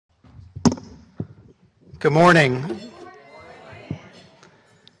Good morning.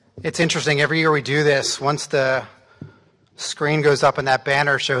 It's interesting, every year we do this, once the screen goes up and that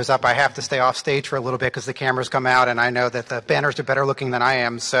banner shows up, I have to stay off stage for a little bit because the cameras come out and I know that the banners are better looking than I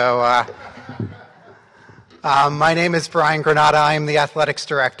am. So my name is Brian Granata. I am the athletics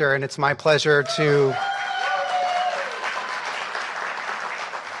director, and it's my pleasure to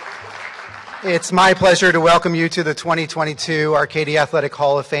welcome you to the 2022 Arcadia Athletic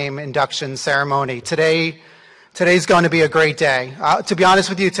Hall of Fame induction ceremony. Today's going to be a great day. To be honest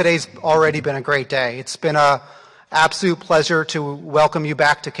with you, today's already been a great day. It's been an absolute pleasure to welcome you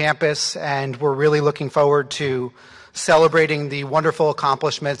back to campus, and we're really looking forward to celebrating the wonderful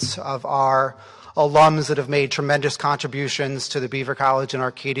accomplishments of our alums that have made tremendous contributions to the Beaver College and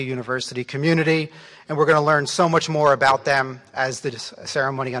Arcadia University community, and we're going to learn so much more about them as the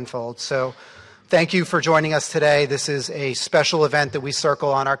ceremony unfolds. So thank you for joining us today. This is a special event that we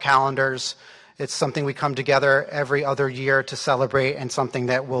circle on our calendars. It's something we come together every other year to celebrate, and something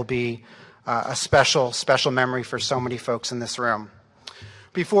that will be a special memory for so many folks in this room.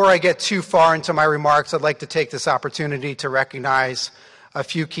 Before I get too far into my remarks, I'd like to take this opportunity to recognize a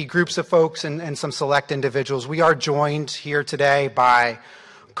few key groups of folks and some select individuals. We are joined here today by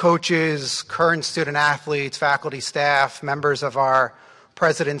coaches, current student athletes, faculty, staff, members of our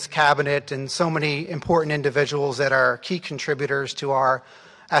President's Cabinet, and so many important individuals that are key contributors to our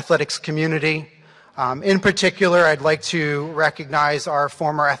athletics community. In particular, I'd like to recognize our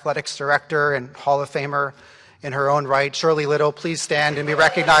former athletics director and Hall of Famer in her own right, Shirley Little. Please stand and be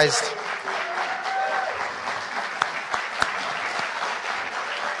recognized.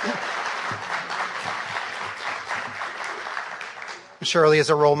 Shirley is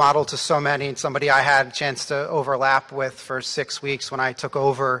a role model to so many, and somebody I had a chance to overlap with for 6 weeks when I took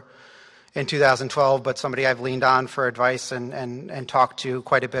over in 2012, but somebody I've leaned on for advice and talked to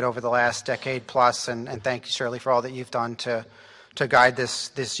quite a bit over the last decade plus, and thank you, Shirley, for all that you've done to guide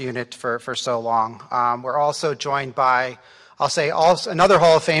this unit for so long. We're also joined by, another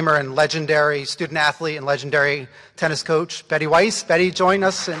Hall of Famer and legendary student athlete and legendary tennis coach, Betty Weiss. Betty, join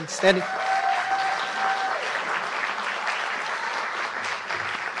us and standing.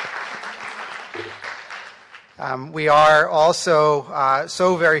 We are also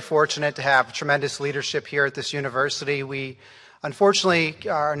so very fortunate to have tremendous leadership here at this university. We unfortunately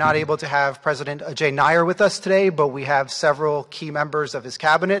are not able to have President Ajay Nair with us today, but we have several key members of his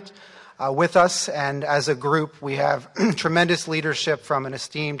cabinet with us, and as a group we have tremendous leadership from an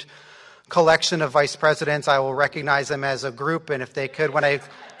esteemed collection of vice presidents. I will recognize them as a group, and if they could, when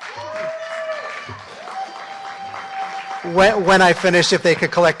I finish, if they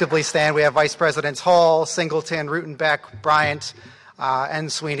could collectively stand. We have Vice Presidents Hall, Singleton, Rutenbeck, Bryant,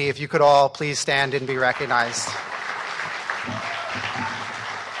 and Sweeney. If you could all please stand and be recognized.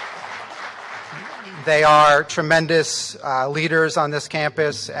 They are tremendous leaders on this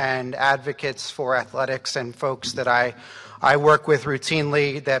campus and advocates for athletics, and folks that I work with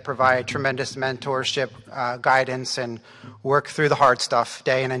routinely that provide tremendous mentorship, guidance, and work through the hard stuff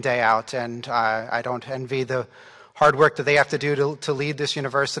day in and day out. And I don't envy the hard work that they have to do to lead this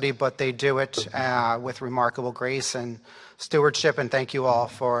university, but they do it with remarkable grace and stewardship, and thank you all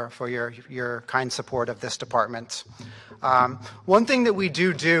for your kind support of this department. One thing that we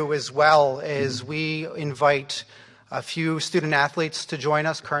do as well is we invite a few student athletes to join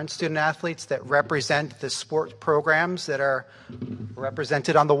us, current student athletes that represent the sport programs that are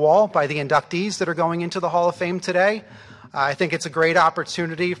represented on the wall by the inductees that are going into the Hall of Fame today. I think it's a great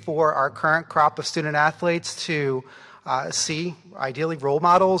opportunity for our current crop of student athletes to see, ideally, role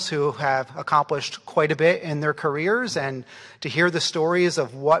models who have accomplished quite a bit in their careers, and to hear the stories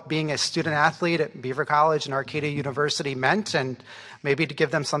of what being a student athlete at Beaver College and Arcadia University meant, and maybe to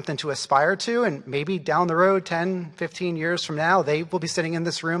give them something to aspire to. And maybe down the road, 10, 15 years from now, they will be sitting in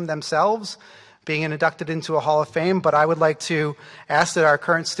this room themselves, being inducted into a Hall of Fame. But I would like to ask that our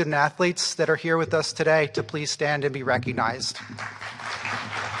current student athletes that are here with us today to please stand and be recognized.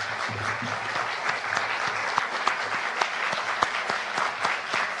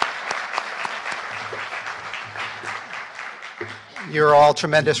 You're all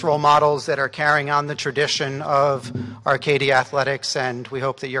tremendous role models that are carrying on the tradition of Arcadia athletics, and we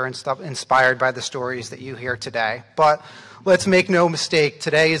hope that you're inspired by the stories that you hear today. But let's make no mistake,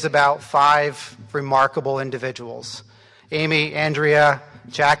 today is about 5 remarkable individuals. Amy, Andrea,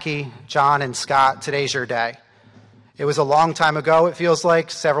 Jackie, John, and Scott, today's your day. It was a long time ago, it feels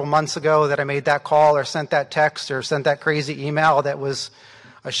like, several months ago, that I made that call or sent that text or sent that crazy email that was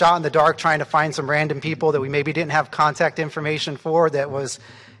a shot in the dark trying to find some random people that we maybe didn't have contact information for, that was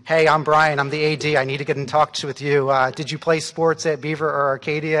Hey, I'm Brian. I'm the AD. I need to get in touch with you. Did you play sports at Beaver or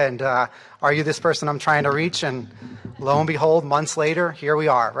Arcadia? And are you this person I'm trying to reach? And lo and behold, months later, here we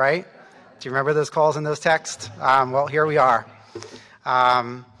are, right? Do you remember those calls and those texts? Well, here we are.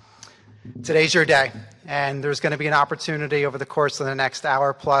 Today's your day. And there's going to be an opportunity over the course of the next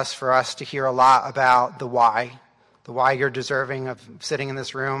hour plus for us to hear a lot about the why you're deserving of sitting in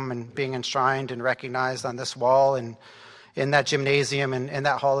this room and being enshrined and recognized on this wall and in that gymnasium and in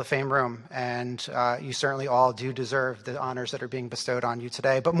that Hall of Fame room. And you certainly all do deserve the honors that are being bestowed on you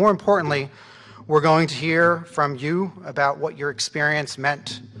today. But more importantly, we're going to hear from you about what your experience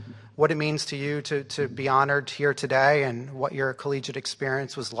meant, what it means to you to be honored here today, and what your collegiate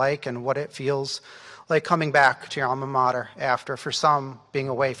experience was like, and what it feels like coming back to your alma mater after, for some, being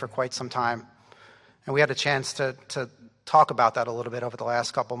away for quite some time. And we had a chance to talk about that a little bit over the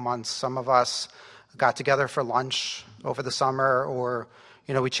last couple months. Some of us got together for lunch over the summer, or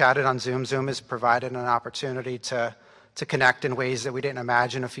we chatted on Zoom. Zoom has provided an opportunity to connect in ways that we didn't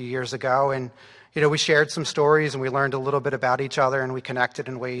imagine a few years ago. And we shared some stories, and we learned a little bit about each other, and we connected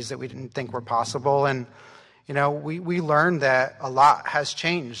in ways that we didn't think were possible. And we learned that a lot has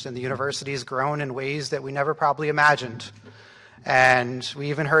changed, and the university has grown in ways that we never probably imagined. And we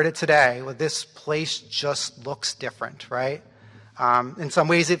even heard it today. Well, this place just looks different, right? In some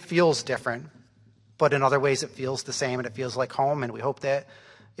ways it feels different, but in other ways it feels the same, and it feels like home, and we hope that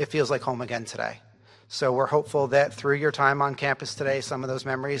it feels like home again today. So we're hopeful that through your time on campus today, some of those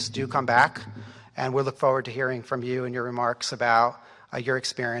memories do come back, and we look forward to hearing from you and your remarks about your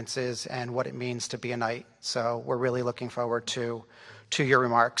experiences and what it means to be a Knight. So we're really looking forward to your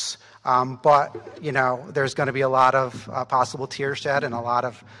remarks. But there's going to be a lot of possible tears shed and a lot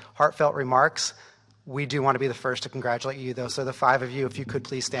of heartfelt remarks. We do want to be the first to congratulate you, though. So the five of you, if you could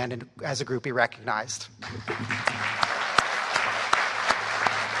please stand and as a group be recognized.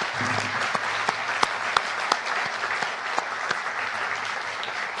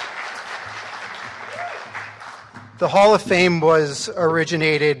 The Hall of Fame was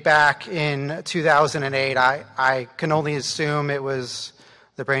originated back in 2008. I can only assume it was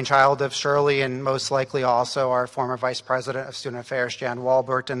the brainchild of Shirley and most likely also our former Vice President of Student Affairs, Jan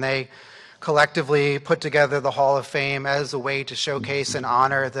Walbert, and they collectively put together the Hall of Fame as a way to showcase and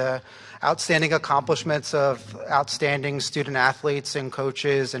honor the outstanding accomplishments of outstanding student athletes and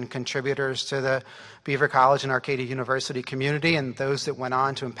coaches and contributors to the Beaver College and Arcadia University community, and those that went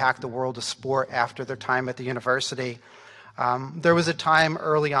on to impact the world of sport after their time at the university. There was a time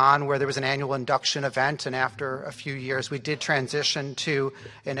early on where there was an annual induction event, and after a few years we did transition to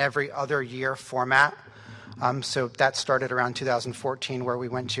an every other year format. So that started around 2014, where we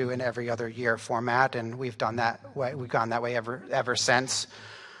went to an every other year format, and we've gone that way ever since.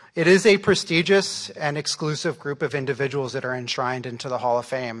 It is a prestigious and exclusive group of individuals that are enshrined into the Hall of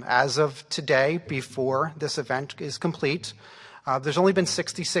Fame. As of today, before this event is complete, there's only been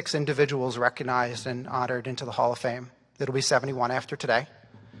 66 individuals recognized and honored into the Hall of Fame. It'll be 71 after today.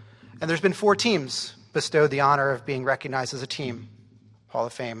 And there's been 4 teams bestowed the honor of being recognized as a team, Hall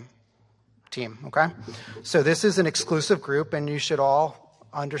of Fame team, okay? So this is an exclusive group, and you should all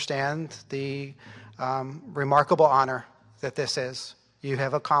understand the remarkable honor that this is. You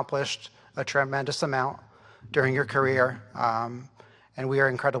have accomplished a tremendous amount during your career, and we are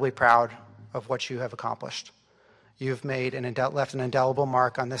incredibly proud of what you have accomplished. You've made left an indelible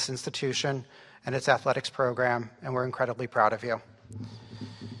mark on this institution and its athletics program, and we're incredibly proud of you.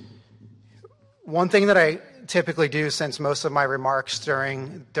 One thing that I typically do, since most of my remarks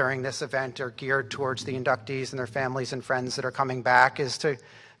during this event are geared towards the inductees and their families and friends that are coming back, is to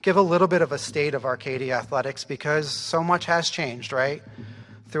give a little bit of a state of Arcadia athletics, because so much has changed, right?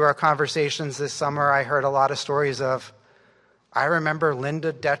 Through our conversations this summer, I heard a lot of stories of, I remember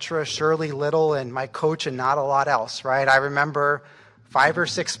Linda Detra, Shirley Little, and my coach, and not a lot else, right? I remember 5 or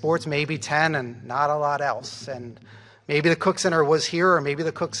 6 sports, maybe 10, and not a lot else. And maybe the Cook Center was here, or maybe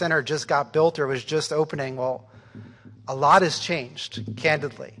the Cook Center just got built or was just opening. Well, a lot has changed,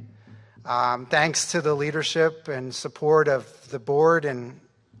 candidly. Thanks to the leadership and support of the board and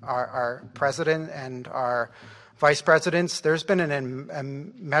our president and our vice presidents, there's been an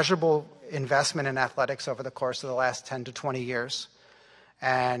immeasurable investment in athletics over the course of the last 10 to 20 years.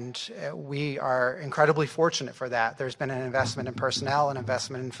 And we are incredibly fortunate for that. There's been an investment in personnel, an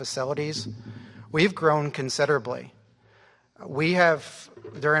investment in facilities. We've grown considerably. We have,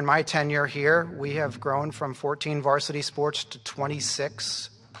 during my tenure here, we have grown from 14 varsity sports to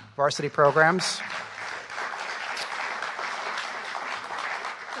 26 varsity programs.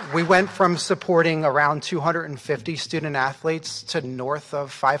 We went from supporting around 250 student athletes to north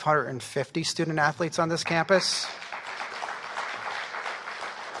of 550 student athletes on this campus.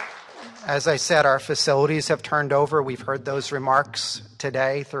 As I said, our facilities have turned over. We've heard those remarks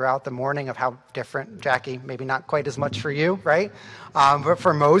today throughout the morning of how different, Jackie, maybe not quite as much for you, right? But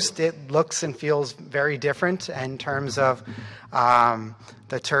for most, it looks and feels very different in terms of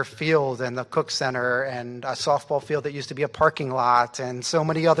the turf field and the Cook Center and a softball field that used to be a parking lot and so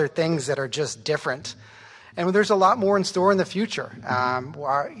many other things that are just different. And there's a lot more in store in the future.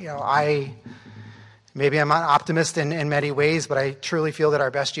 Maybe I'm an optimist in many ways, but I truly feel that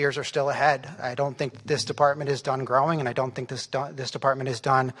our best years are still ahead. I don't think this department is done growing, and I don't think this department is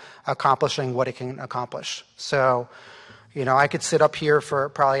done accomplishing what it can accomplish. So, I could sit up here for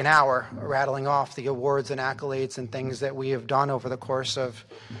probably an hour rattling off the awards and accolades and things that we have done over the course of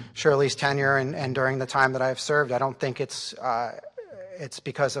Shirley's tenure and during the time that I've served. I don't think it's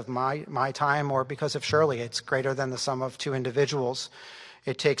because of my time or because of Shirley. It's greater than the sum of two individuals.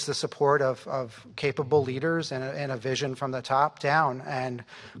 It takes the support of capable leaders and a vision from the top down, and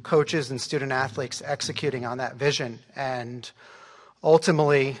coaches and student athletes executing on that vision. And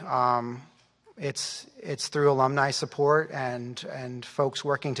ultimately, it's through alumni support and folks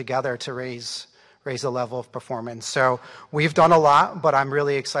working together to raise the level of performance. So we've done a lot, but I'm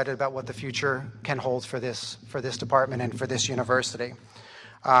really excited about what the future can hold for this department and for this university.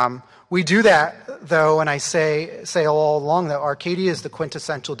 We do that, though, and I say all along that Arcadia is the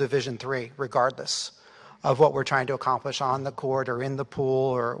quintessential Division III, regardless of what we're trying to accomplish on the court or in the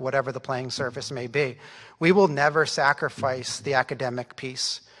pool or whatever the playing surface may be. We will never sacrifice the academic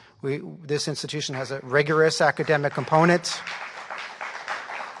piece. This institution has a rigorous academic component.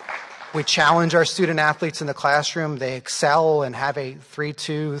 We challenge our student athletes in the classroom. They excel and have a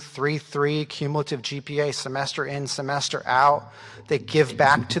 3.2, 3.3 cumulative GPA semester in, semester out. They give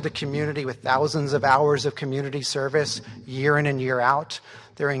back to the community with thousands of hours of community service year in and year out.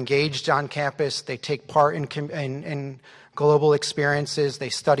 They're engaged on campus. They take part in global experiences. They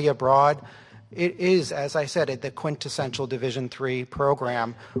study abroad. It is, as I said, the quintessential Division III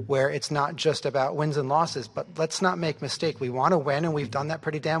program where it's not just about wins and losses, but let's not make a mistake. We want to win, and we've done that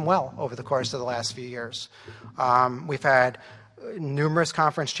pretty damn well over the course of the last few years. We've had numerous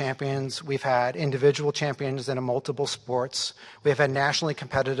conference champions. We've had individual champions in multiple sports. We've had nationally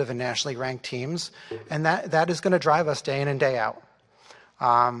competitive and nationally ranked teams, and that is going to drive us day in and day out.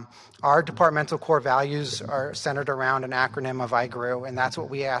 Our departmental core values are centered around an acronym of I GREW, and that's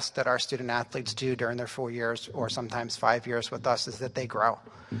what we ask that our student athletes do during their 4 years or sometimes 5 years with us, is that they grow,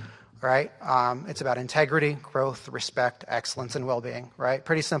 right? It's about integrity, growth, respect, excellence, and well-being, right?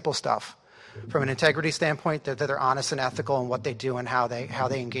 Pretty simple stuff. From an integrity standpoint, that they're honest and ethical in what they do and how they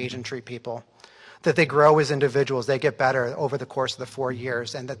engage and treat people. That they grow as individuals, they get better over the course of the 4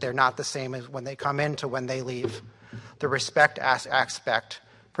 years, and that they're not the same as when they come in to when they leave. The respect aspect,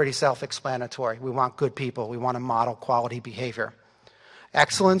 pretty self-explanatory. We want good people. We want to model quality behavior.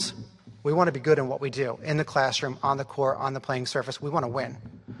 Excellence, we want to be good in what we do, in the classroom, on the court, on the playing surface. We want to win.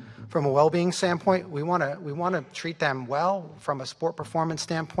 From a well-being standpoint, we want to treat them well from a sport performance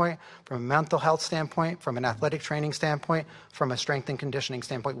standpoint, from a mental health standpoint, from an athletic training standpoint, from a strength and conditioning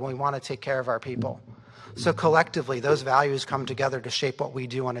standpoint. We want to take care of our people. So collectively, those values come together to shape what we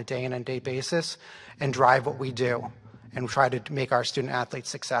do on a day-in and day basis and drive what we do and try to make our student athletes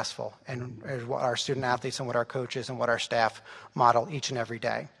successful, and what our student athletes and what our coaches and what our staff model each and every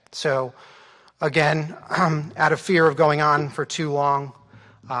day. So again, out of fear of going on for too long,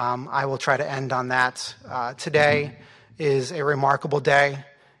 I will try to end on that. Today is a remarkable day.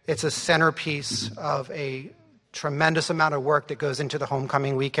 It's a centerpiece of a tremendous amount of work that goes into the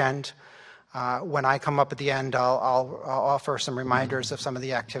homecoming weekend. When I come up at the end, I'll offer some reminders of some of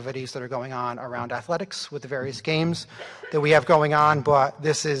the activities that are going on around athletics with the various games that we have going on. But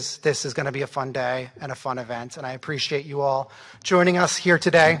this is going to be a fun day and a fun event, and I appreciate you all joining us here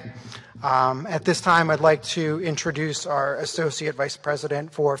today. At this time, I'd like to introduce our Associate Vice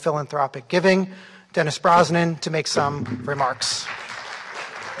President for Philanthropic Giving, Dennis Brosnan, to make some remarks.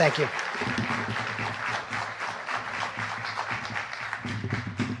 Thank you.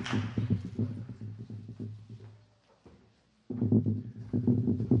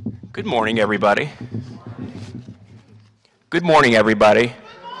 Good morning, everybody. Good morning, everybody.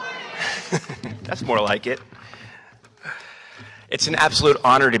 That's more like it. It's an absolute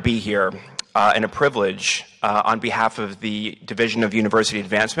honor to be here and a privilege on behalf of the Division of University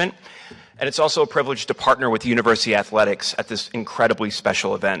Advancement. And it's also a privilege to partner with University Athletics at this incredibly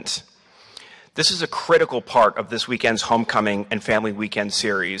special event. This is a critical part of this weekend's Homecoming and Family Weekend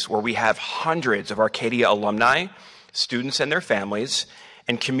series, where we have hundreds of Arcadia alumni, students and their families,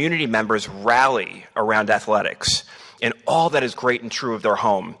 and community members rally around athletics and all that is great and true of their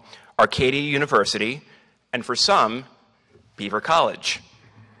home, Arcadia University, and for some, Beaver College.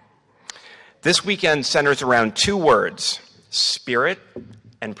 This weekend centers around two words: spirit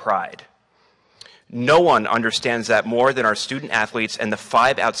and pride. No one understands that more than our student athletes and the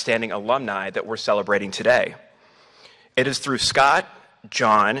 5 outstanding alumni that we're celebrating today. It is through Scott,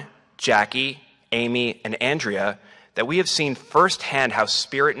 John, Jackie, Amy, and Andrea that we have seen firsthand how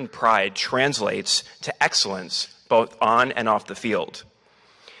spirit and pride translates to excellence both on and off the field.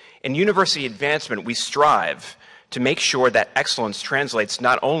 In university advancement, we strive to make sure that excellence translates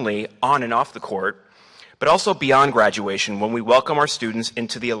not only on and off the court, but also beyond graduation when we welcome our students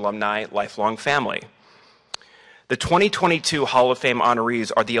into the alumni lifelong family. The 2022 Hall of Fame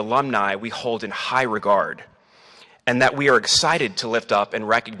honorees are the alumni we hold in high regard, and that we are excited to lift up and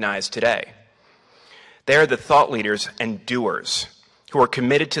recognize today. They are the thought leaders and doers who are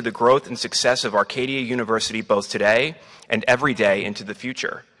committed to the growth and success of Arcadia University both today and every day into the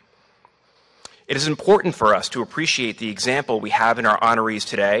future. It is important for us to appreciate the example we have in our honorees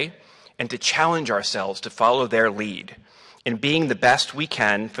today and to challenge ourselves to follow their lead in being the best we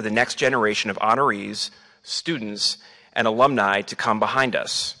can for the next generation of honorees, students, and alumni to come behind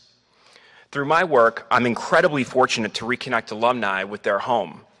us. Through my work, I'm incredibly fortunate to reconnect alumni with their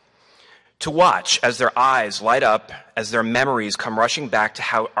home, to watch as their eyes light up as their memories come rushing back to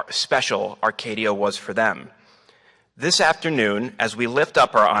how special Arcadia was for them. This afternoon, as we lift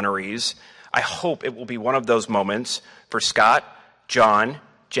up our honorees, I hope it will be one of those moments for Scott, John,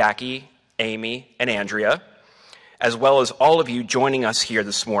 Jackie, Amy, and Andrea, as well as all of you joining us here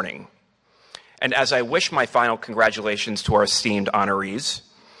this morning. And as I wish my final congratulations to our esteemed honorees,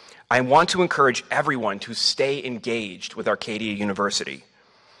 I want to encourage everyone to stay engaged with Arcadia University,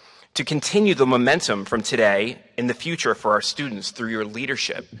 to continue the momentum from today in the future for our students through your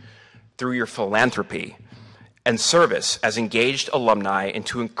leadership, through your philanthropy, and service as engaged alumni, and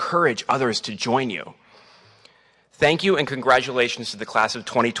to encourage others to join you. Thank you and congratulations to the class of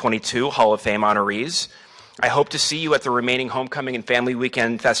 2022 Hall of Fame honorees. I hope to see you at the remaining homecoming and family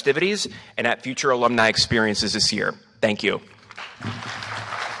weekend festivities and at future alumni experiences this year. Thank you.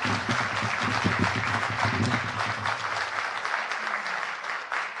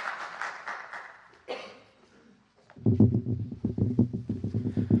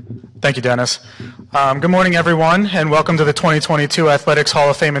 Thank you, Dennis. Good morning, everyone, and welcome to the 2022 Athletics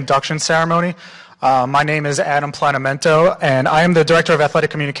Hall of Fame induction ceremony. My name is Adam Planamento, and I am the Director of Athletic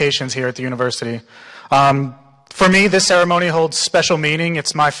Communications here at the university. For me, this ceremony holds special meaning.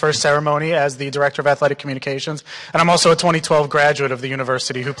 It's my first ceremony as the Director of Athletic Communications, and I'm also a 2012 graduate of the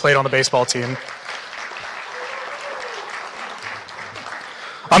university who played on the baseball team.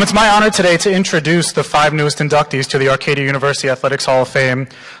 It's my honor today to introduce the 5 newest inductees to the Arcadia University Athletics Hall of Fame.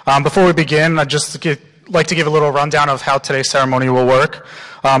 Before we begin, I'd just like to give a little rundown of how today's ceremony will work.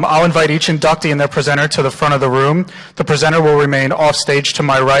 I'll invite each inductee and their presenter to the front of the room. The presenter will remain off stage to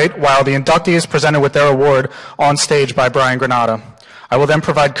my right, while the inductee is presented with their award on stage by Brian Granata. I will then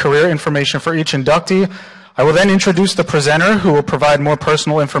provide career information for each inductee. I will then introduce the presenter, who will provide more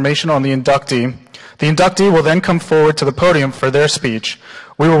personal information on the inductee. The inductee will then come forward to the podium for their speech.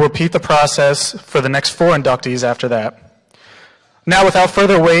 We will repeat the process for the next 4 inductees after that. Now, without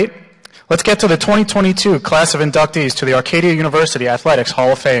further wait, let's get to the 2022 class of inductees to the Arcadia University Athletics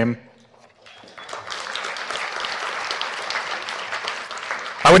Hall of Fame.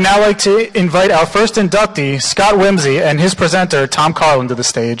 I would now like to invite our first inductee, Scott Whimsey, and his presenter, Tom Carlin, to the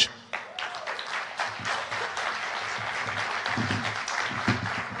stage.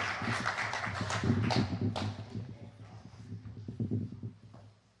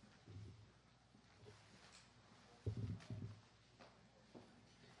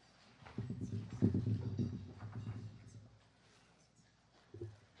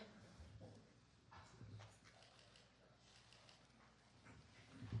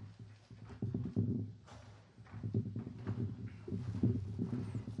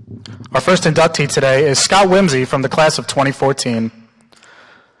 Our first inductee today is Scott Whimsey from the class of 2014.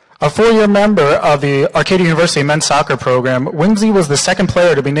 A 4-year member of the Arcadia University men's soccer program, Whimsey was the second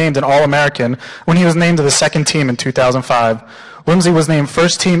player to be named an All-American when he was named to the second team in 2005. Whimsey was named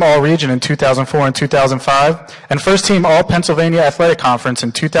first team All-Region in 2004 and 2005, and first team All-Pennsylvania Athletic Conference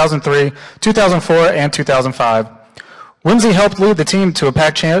in 2003, 2004, and 2005. Whimsey helped lead the team to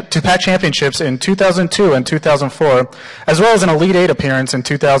PAC championships in 2002 and 2004, as well as an Elite 8 appearance in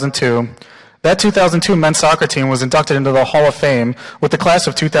 2002. That 2002 men's soccer team was inducted into the Hall of Fame with the class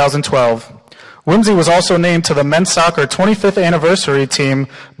of 2012. Whimsey was also named to the men's soccer 25th anniversary team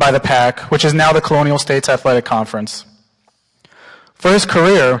by the PAC, which is now the Colonial States Athletic Conference. For his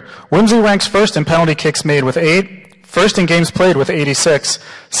career, Whimsey ranks first in penalty kicks made with 8, first in games played with 86,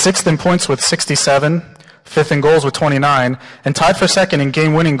 sixth in points with 67, fifth in goals with 29, and tied for second in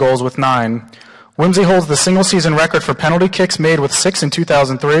game-winning goals with 9. Whimsy holds the single-season record for penalty kicks made with 6 in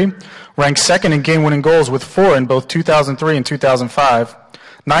 2003, ranks second in game-winning goals with 4 in both 2003 and 2005,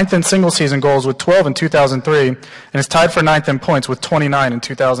 ninth in single-season goals with 12 in 2003, and is tied for ninth in points with 29 in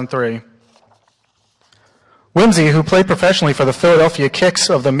 2003. Whimsy, who played professionally for the Philadelphia Kicks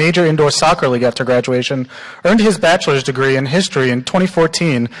of the Major Indoor Soccer League after graduation, earned his bachelor's degree in history in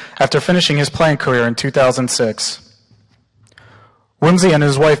 2014 after finishing his playing career in 2006. Whimsy and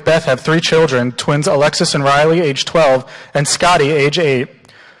his wife Beth have 3 children, twins Alexis and Riley, age 12, and Scotty, age 8.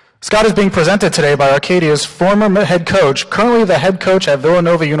 Scott is being presented today by Arcadia's former head coach, currently the head coach at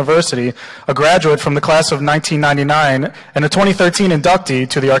Villanova University, a graduate from the class of 1999, and a 2013 inductee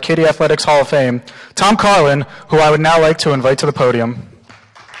to the Arcadia Athletics Hall of Fame, Tom Carlin, who I would now like to invite to the podium.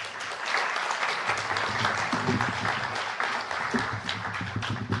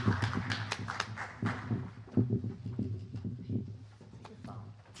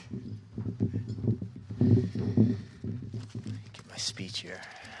 Get my speech here.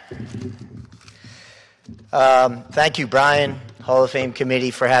 Thank you, Brian, Hall of Fame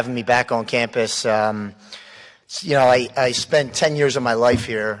committee, for having me back on campus. I spent 10 years of my life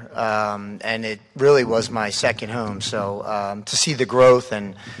here, and it really was my second home. So to see the growth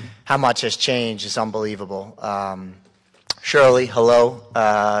and how much has changed is unbelievable. Shirley, hello.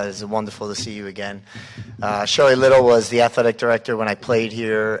 It's wonderful to see you again. Shirley Little was the athletic director when I played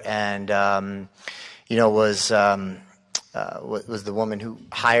here, and was the woman who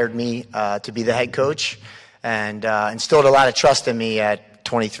hired me to be the head coach, and instilled a lot of trust in me at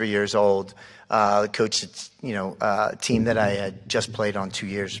 23 years old. Coached a team that I had just played on 2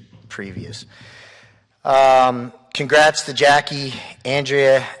 years previous. Congrats to Jackie,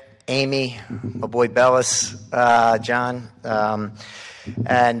 Andrea, Amy, my boy Bellis, John, John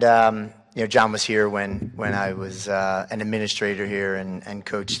was here when I was an administrator here and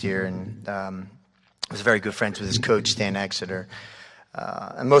coached here, and was very good friends with his coach, Stan Exeter.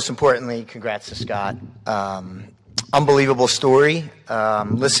 And most importantly, congrats to Scott. Unbelievable story.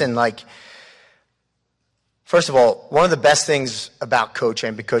 First of all, one of the best things about coaching,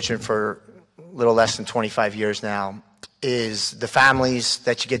 I've been coaching for a little less than 25 years now, is the families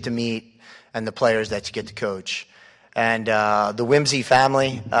that you get to meet and the players that you get to coach. And the Whimsy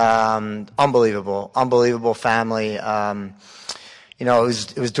family, unbelievable family. It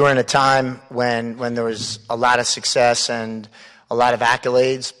was during a time when there was a lot of success and a lot of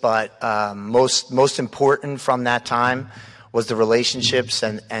accolades, but most important from that time was the relationships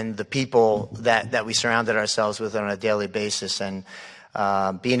and the people that we surrounded ourselves with on a daily basis. And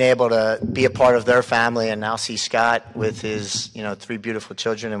being able to be a part of their family and now see Scott with his 3 beautiful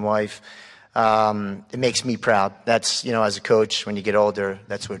children and wife, it makes me proud. That's, as a coach, when you get older,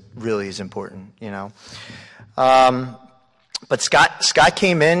 that's what really is important, But Scott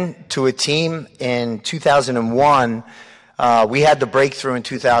came in to a team in 2001. We had the breakthrough in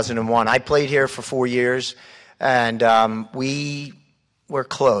 2001. I played here for 4 years, and we were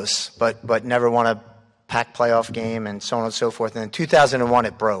close, but never won a packed playoff game, and so on and so forth. And in 2001,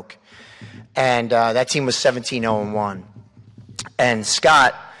 it broke, and that team was 17-0-1. And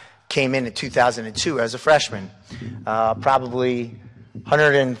Scott came in 2002 as a freshman, probably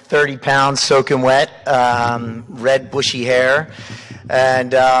 130 pounds soaking wet, red bushy hair,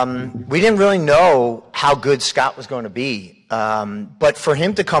 and we didn't really know how good Scott was going to be. But for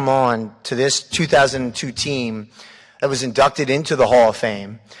him to come on to this 2002 team that was inducted into the Hall of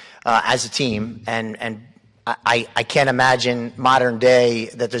Fame as a team, and I can't imagine modern day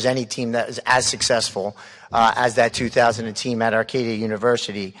that there's any team that is as successful as that 2000 team at Arcadia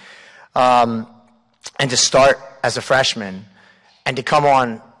University, and to start as a freshman. And to come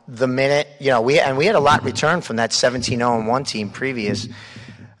on the minute, we had a lot returned from that 17-0-1 team previous,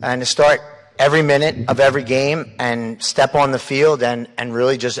 and to start every minute of every game and step on the field and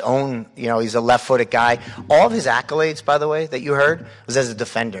really just own, he's a left-footed guy. All of his accolades, by the way, that you heard was as a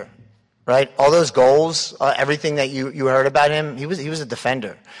defender, right? All those goals, everything that you heard about him, he was a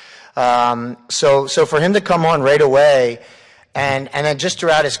defender. So for him to come on right away, and then just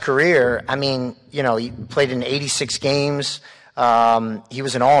throughout his career, he played in 86 games. He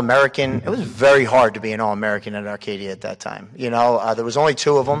was an All-American. It was very hard to be an All-American at Arcadia at that time. There was only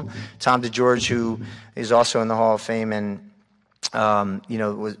 2 of them. Tom DeGeorge, who is also in the Hall of Fame, and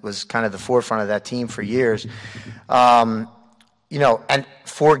was kind of the forefront of that team for years. And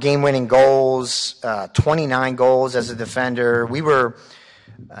 4 game-winning goals, 29 goals as a defender. We were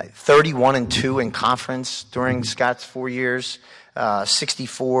 31-2 in conference during Scott's 4 years,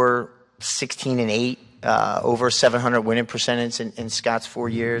 64, 16-8. Over 700 winning percentage in Scott's 4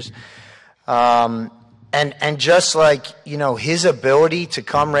 years. And just like, his ability to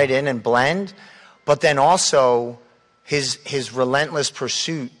come right in and blend, but then also his relentless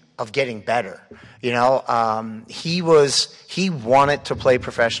pursuit of getting better. He wanted to play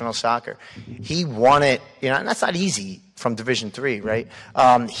professional soccer. He wanted, and that's not easy from Division III, right?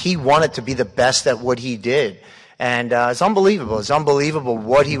 He wanted to be the best at what he did. And it's unbelievable. It's unbelievable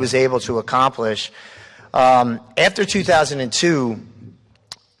what he was able to accomplish. After 2002,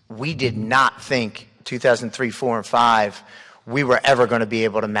 we did not think 2003, 4, and 5 we were ever going to be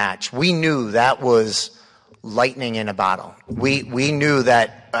able to match. We knew that was lightning in a bottle. We knew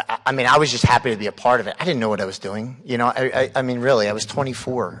that. I was just happy to be a part of it. I didn't know what I was doing. Really, I was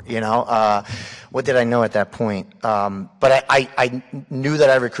 24. What did I know at that point? But I knew that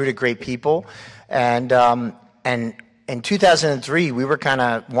I recruited great people, and in 2003, we were kind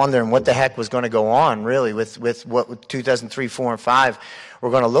of wondering what the heck was going to go on, really, with what 2003, 4, and 5 were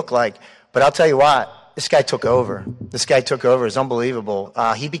going to look like. But I'll tell you what. This guy took over. It's unbelievable.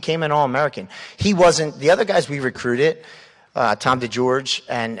 He became an All-American. He wasn't – the other guys we recruited, Tom DeGeorge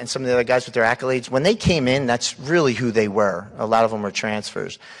and some of the other guys with their accolades, when they came in, that's really who they were. A lot of them were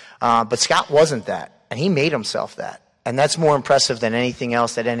transfers. But Scott wasn't that, and he made himself that. And that's more impressive than anything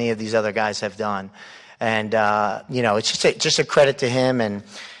else that any of these other guys have done. And, it's just a credit to him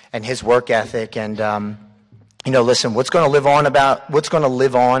and his work ethic. And, listen, what's going to live on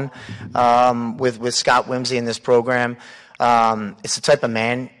with Scott Wimsey in this program? It's the type of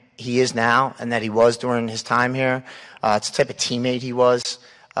man he is now and that he was during his time here. It's the type of teammate he was,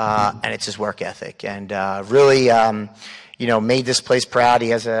 and it's his work ethic. And really, made this place proud. He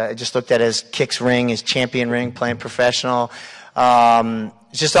has I just looked at his Kicks ring, his champion ring, playing professional.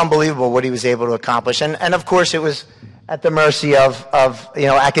 It's just unbelievable what he was able to accomplish. And of course, it was at the mercy of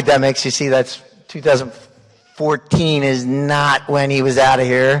academics. You see, that's 2014 is not when he was out of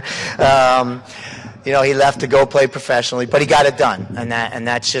here. He left to go play professionally, but he got it done, and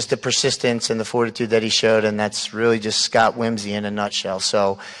that's just the persistence and the fortitude that he showed, and that's really just Scott Wimsey in a nutshell.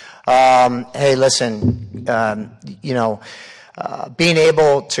 So, hey, listen, being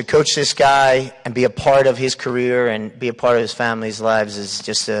able to coach this guy and be a part of his career and be a part of his family's lives is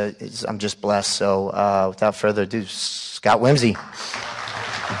just I'm just blessed. So, without further ado, Scott Wimsey.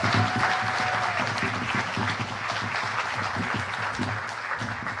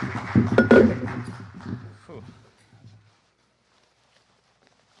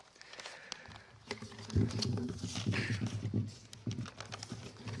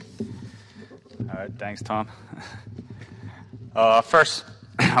 All right, thanks, Tom. First,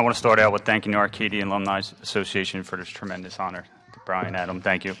 I want to start out with thanking the Arcadia Alumni Association for this tremendous honor. Brian, Adam,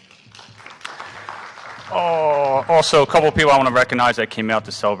 thank you. Also, a couple of people I want to recognize that came out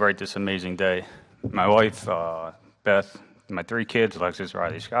to celebrate this amazing day. My wife, Beth, my 3 kids, Alexis,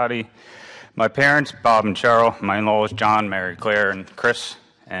 Riley, Scotty, my parents, Bob and Cheryl, my in-laws, John, Mary Claire, and Chris,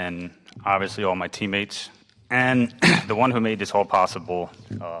 and obviously all my teammates, and the one who made this all possible,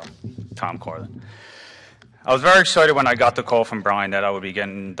 Tom Carlin. I was very excited when I got the call from Brian that I would be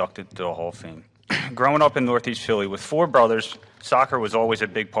getting inducted to the Hall of Fame. Growing up in Northeast Philly with 4 brothers, soccer was always a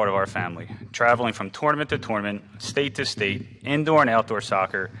big part of our family. Traveling from tournament to tournament, state to state, indoor and outdoor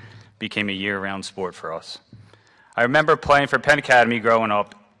soccer became a year-round sport for us. I remember playing for Penn Academy growing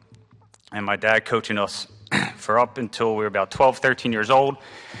up, and my dad coaching us for up until we were about 12, 13 years old.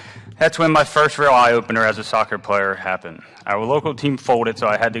 That's when my first real eye-opener as a soccer player happened. Our local team folded, so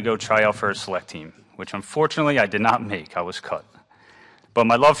I had to go try out for a select team, which unfortunately I did not make. I was cut. But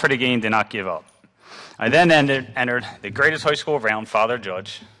my love for the game did not give up. I then entered the greatest high school around, Father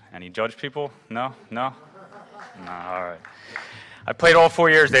Judge. Any Judge people? No? All right. I played all 4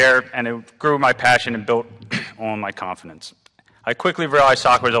 years there, and it grew my passion and built on my confidence. I quickly realized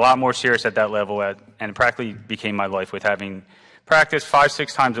soccer was a lot more serious at that level, and it practically became my life, with having practice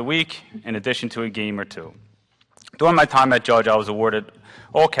 5-6 times a week in addition to a game or 2. During my time at Judge, I was awarded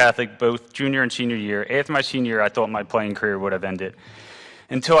All-Catholic both junior and senior year. After my senior year, I thought my playing career would have ended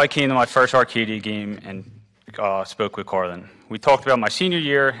until I came to my first Arcadia game and spoke with Carlin. We talked about my senior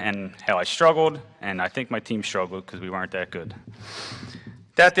year and how I struggled, and I think my team struggled because we weren't that good.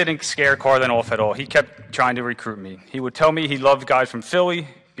 That didn't scare Carlin off at all. He kept trying to recruit me. He would tell me he loved guys from Philly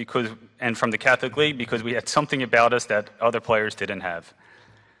and from the Catholic League because we had something about us that other players didn't have.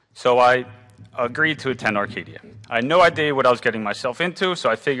 So I agreed to attend Arcadia. I had no idea what I was getting myself into, so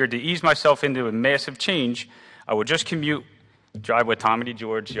I figured to ease myself into a massive change, I would just commute, drive with Tommy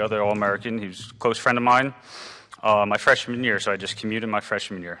DeGeorge, the other All-American. He was a close friend of mine, my freshman year, so I just commuted my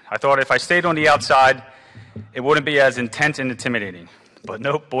freshman year. I thought if I stayed on the outside, it wouldn't be as intense and intimidating. But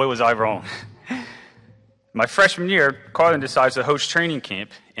nope, boy, was I wrong. My freshman year, Carlin decides to host training camp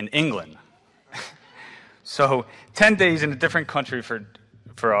in England. So 10 days in a different country for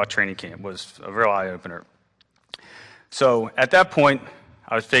our training camp was a real eye-opener. So at that point,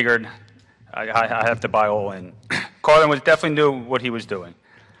 I was figured I have to buy all in. Carlin definitely knew what he was doing.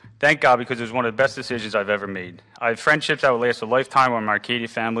 Thank God, because it was one of the best decisions I've ever made. I have friendships that would last a lifetime with my Arcadia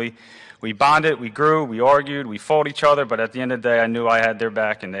family. We bonded, we grew, we argued, we fought each other, but at the end of the day, I knew I had their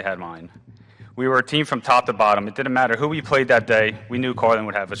back and they had mine. We were a team from top to bottom. It didn't matter who we played that day. We knew Carlin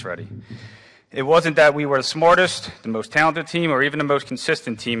would have us ready. It wasn't that we were the smartest, the most talented team, or even the most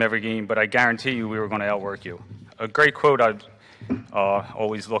consistent team every game, but I guarantee you we were going to outwork you. A great quote I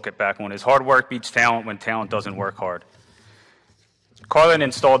always look at back on is, hard work beats talent when talent doesn't work hard. Carlin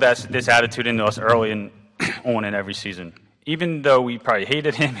installed this attitude into us early on in every season. Even though we probably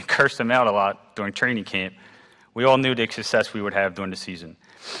hated him and cursed him out a lot during training camp, we all knew the success we would have during the season.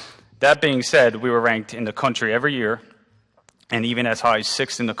 That being said, we were ranked in the country every year, and even as high as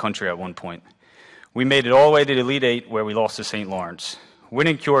 6th in the country at one point. We made it all the way to the Elite Eight, where we lost to St. Lawrence.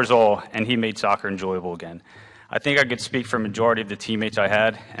 Winning cures all, and he made soccer enjoyable again. I think I could speak for a majority of the teammates I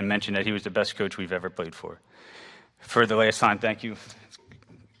had and mention that he was the best coach we've ever played for. For the last time, thank you.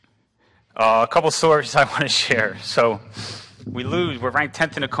 A couple stories I want to share. So we lose. We're ranked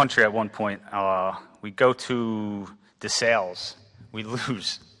 10th in the country at one point. We go to DeSales. We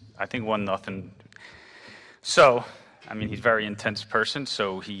lose. I think 1-0. So, I mean, he's a very intense person,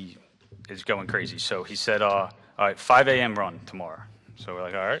 so he is going crazy. So he said, all right, 5 a.m. run tomorrow. So we're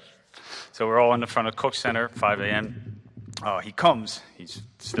like, all right. So we're all in the front of Cook Center, 5 a.m. He comes. He's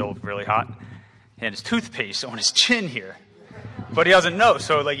still really hot. He had his toothpaste on his chin here. But he doesn't know.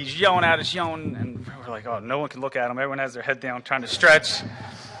 So, like, he's yelling at us, and we're like, oh, no one can look at him. Everyone has their head down trying to stretch.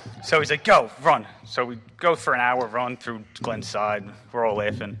 So he's like, go, run. So we go for an hour run through Glenside. We're all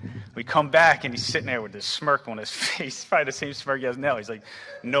laughing. We come back, and he's sitting there with this smirk on his face. Probably the same smirk he has now. He's like,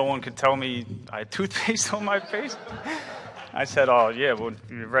 no one could tell me I had toothpaste on my face. I said, oh, yeah, well,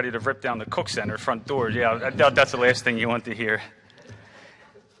 you're ready to rip down the Cook Center front doors. Yeah, I doubt that's the last thing you want to hear.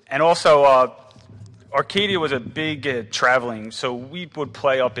 And also, Arcadia was a big traveling, so we would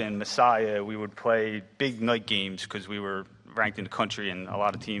play up in Messiah. We would play big night games because we were ranked in the country, and a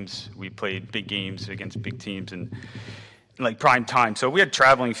lot of teams, we played big games against big teams and like prime time. So we had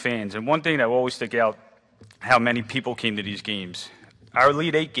traveling fans, and one thing that will always stick out, how many people came to these games. Our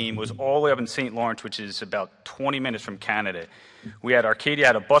Elite Eight game was all the way up in St. Lawrence, which is about 20 minutes from Canada. We had Arcadia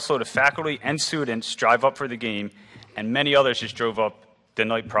had a busload of faculty and students drive up for the game, and many others just drove up the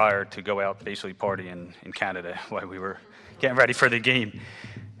night prior to go out basically party in Canada while we were getting ready for the game.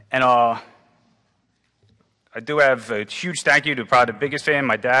 And I do have a huge thank you to probably the biggest fan,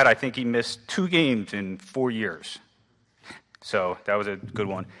 my dad. I think he missed 2 games in 4 years. So that was a good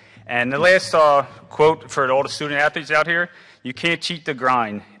one. And the last quote for all the student athletes out here, you can't cheat the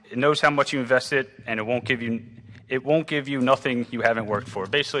grind. It knows how much you invested, and it won't give you nothing you haven't worked for.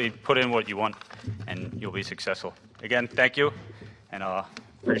 Basically, put in what you want, and you'll be successful. Again, thank you, and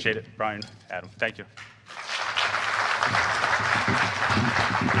appreciate it. Brian, Adam, thank you.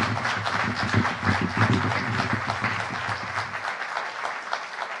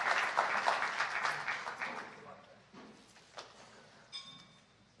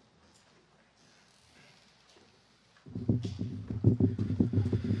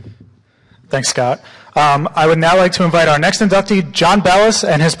 Thanks, Scott. I would now like to invite our next inductee, John Bellis,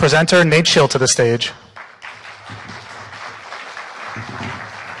 and his presenter, Nate Schill, to the stage.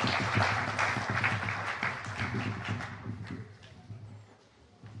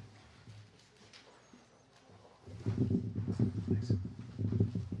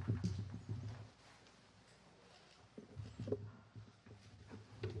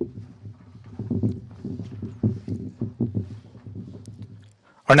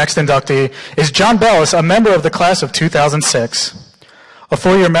 Our next inductee is John Bellis, a member of the class of 2006. A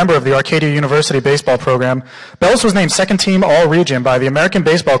 4-year member of the Arcadia University baseball program, Bellis was named second team All-Region by the American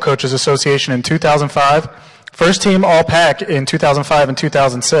Baseball Coaches Association in 2005, first team All-PAC in 2005 and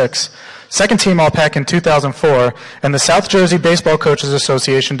 2006, second team All-PAC in 2004, and the South Jersey Baseball Coaches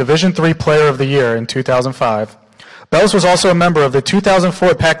Association Division III Player of the Year in 2005. Bellis was also a member of the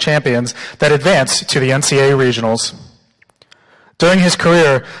 2004 PAC champions that advanced to the NCAA Regionals. During his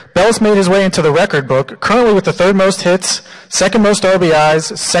career, Bellis made his way into the record book, currently with the 3rd most hits, 2nd most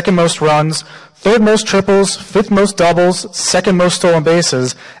RBIs, 2nd most runs, 3rd most triples, 5th most doubles, 2nd most stolen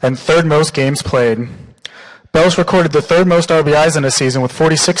bases, and 3rd most games played. Bellis recorded the 3rd most RBIs in a season with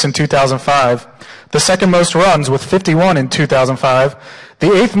 46 in 2005, the 2nd most runs with 51 in 2005, the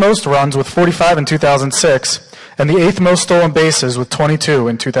 8th most runs with 45 in 2006, and the 8th most stolen bases with 22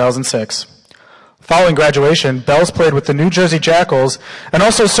 in 2006. Following graduation, Bells played with the New Jersey Jackals and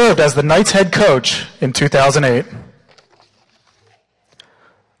also served as the Knights head coach in 2008.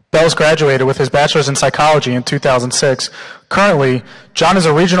 Bells graduated with his bachelor's in psychology in 2006. Currently, John is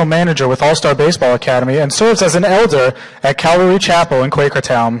a regional manager with All-Star Baseball Academy and serves as an elder at Calvary Chapel in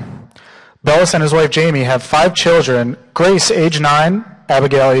Quakertown. Bellis and his wife Jamie have 5 children: Grace, age 9,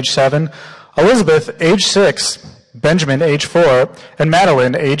 Abigail, age 7, Elizabeth, age 6, Benjamin, age 4, and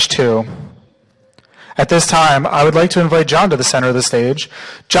Madeline, age 2. At this time, I would like to invite John to the center of the stage.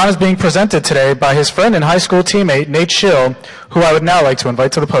 John is being presented today by his friend and high school teammate, Nate Schill, who I would now like to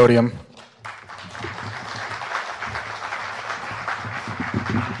invite to the podium.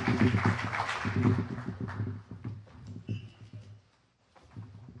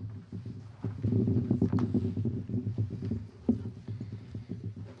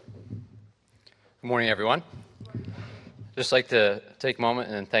 Good morning, everyone. Just like to take a moment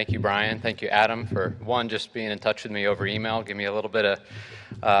and thank you, Brian. Thank you, Adam, for just being in touch with me over email, give me a little bit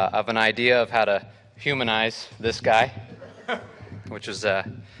of an idea of how to humanize this guy, which is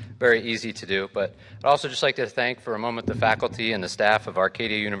very easy to do. But I'd also just like to thank for a moment the faculty and the staff of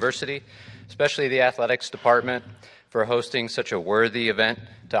Arcadia University, especially the athletics department, for hosting such a worthy event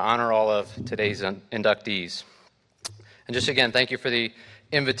to honor all of today's inductees. And just again, thank you for the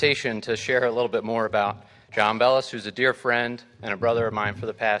invitation to share a little bit more about John Bellis, who's a dear friend and a brother of mine for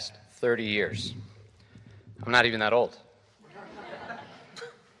the past 30 years. I'm not even that old.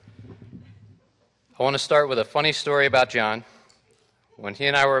 I want to start with a funny story about John. When he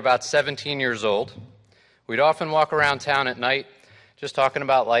and I were about 17 years old, we'd often walk around town at night just talking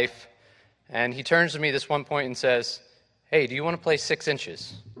about life, and he turns to me this one point and says, "Hey, do you want to play 6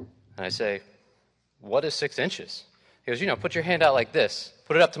 inches?" And I say, "What is 6 inches?" He goes, "Put your hand out like this,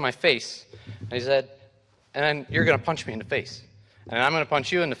 put it up to my face." And he said, "And then you're going to punch me in the face. And I'm going to punch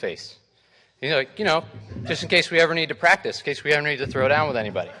you in the face. Just in case we ever need to practice, in case we ever need to throw down with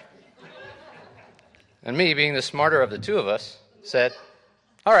anybody." And me, being the smarter of the two of us, said,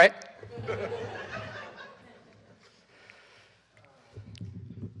 "All right."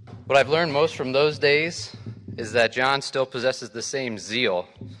 What I've learned most from those days is that John still possesses the same zeal,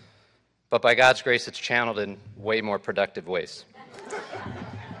 but by God's grace, it's channeled in way more productive ways.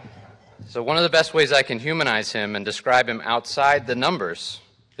 So one of the best ways I can humanize him and describe him outside the numbers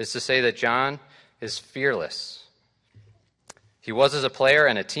is to say that John is fearless. He was as a player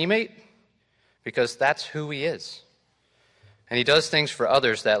and a teammate because that's who he is. And he does things for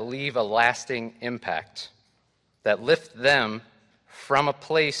others that leave a lasting impact, that lift them from a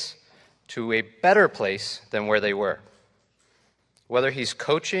place to a better place than where they were. Whether he's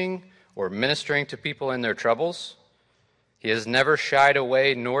coaching or ministering to people in their troubles, he has never shied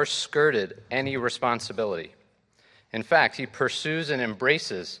away nor skirted any responsibility. In fact, he pursues and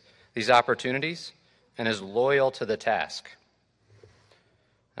embraces these opportunities and is loyal to the task.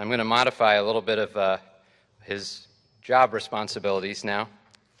 I'm going to modify a little bit of his job responsibilities now.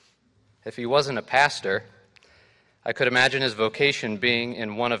 If he wasn't a pastor, I could imagine his vocation being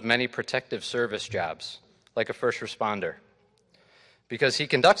in one of many protective service jobs, like a first responder, because he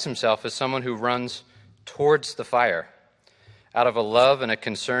conducts himself as someone who runs towards the fire, out of a love and a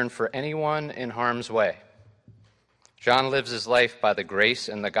concern for anyone in harm's way. John lives his life by the grace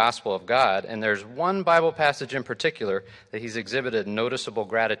and the gospel of God, and there's one Bible passage in particular that he's exhibited noticeable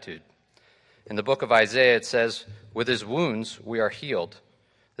gratitude. In the book of Isaiah, it says, "With his wounds we are healed."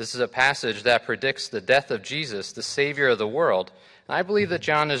 This is a passage that predicts the death of Jesus, the Savior of the world. And I believe that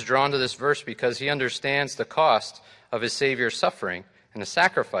John is drawn to this verse because he understands the cost of his Savior's suffering and the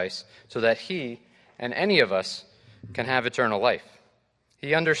sacrifice so that he and any of us can have eternal life.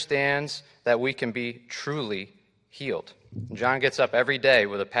 He understands that we can be truly healed. John gets up every day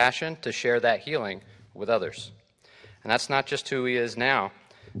with a passion to share that healing with others. And that's not just who he is now,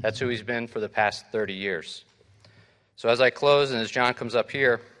 that's who he's been for the past 30 years. So as I close and as John comes up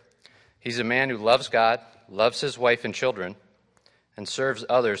here, he's a man who loves God, loves his wife and children, and serves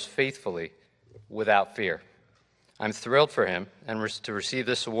others faithfully without fear. I'm thrilled for him and to receive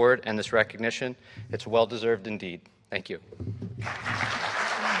this award and this recognition. It's well-deserved indeed. Thank you.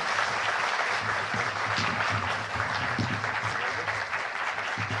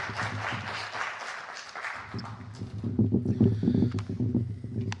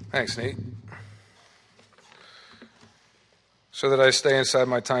 Thanks, Nate. So that I stay inside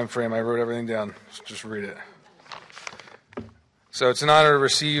my time frame, I wrote everything down. Just read it. So it's an honor to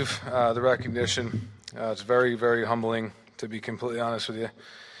receive the recognition. It's very, very humbling, to be completely honest with you.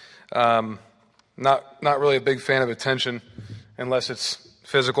 Not really a big fan of attention, unless it's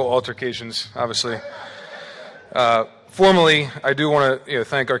physical altercations, obviously. Formally, I do want to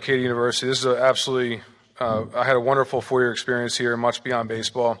thank Arcadia University. This is absolutely, I had a wonderful 4-year experience here, much beyond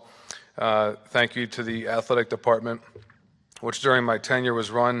baseball. Thank you to the athletic department, which during my tenure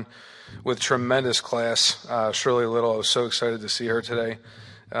was run with tremendous class. Shirley Little, I was so excited to see her today.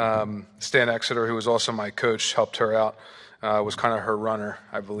 Stan Exeter, who was also my coach, helped her out, was kind of her runner,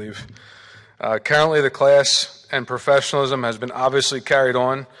 I believe. Currently, the class and professionalism has been obviously carried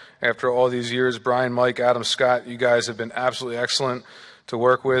on after all these years. Brian, Mike, Adam, Scott, you guys have been absolutely excellent to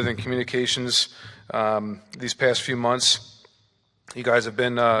work with in communications these past few months. You guys have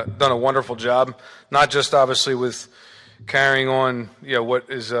been done a wonderful job, not just obviously with carrying on what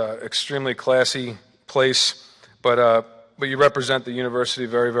is an extremely classy place, but you represent the university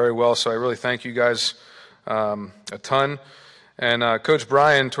very, very well. So I really thank you guys a ton. And Coach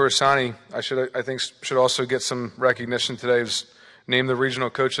Brian Torresani, I think should also get some recognition today. He was named the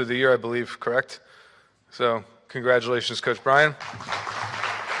Regional Coach of the Year, I believe, correct? So congratulations, Coach Brian.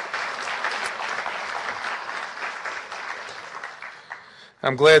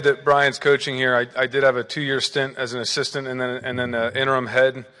 I'm glad that Brian's coaching here. I did have a 2-year stint as an assistant and then the interim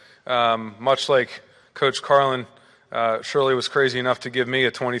head. Much like Coach Carlin, Shirley was crazy enough to give me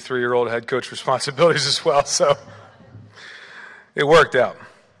a 23-year-old head coach responsibilities as well. So it worked out.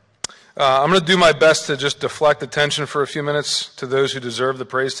 I'm going to do my best to just deflect attention for a few minutes to those who deserve the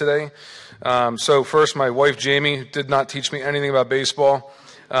praise today. So first, my wife, Jamie, did not teach me anything about baseball,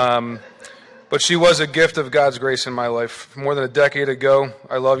 but she was a gift of God's grace in my life. More than a decade ago,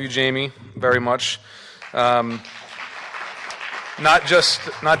 I love you, Jamie, very much. Not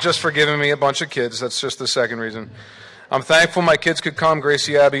just for giving me a bunch of kids. That's just the second reason. I'm thankful my kids could come.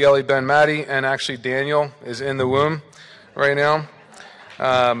 Gracie, Abby, Ellie, Ben, Maddie, and actually Daniel is in the womb right now.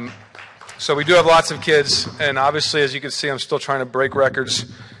 So we do have lots of kids, and obviously, as you can see, I'm still trying to break records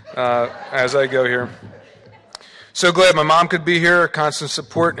as I go here. So glad my mom could be here, a constant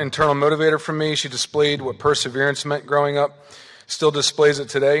support, internal motivator for me. She displayed what perseverance meant growing up, still displays it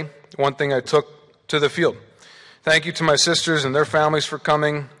today. One thing I took to the field. Thank you to my sisters and their families for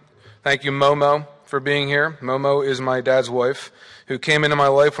coming. Thank you, Momo, for being here. Momo is my dad's wife, who came into my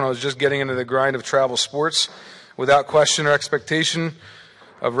life when I was just getting into the grind of travel sports, without question or expectation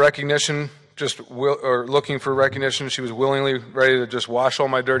of recognition, or looking for recognition. She was willingly ready to just wash all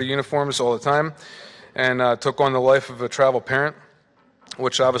my dirty uniforms all the time, and took on the life of a travel parent,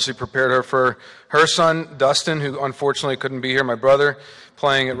 which obviously prepared her for her son, Dustin, who unfortunately couldn't be here, my brother,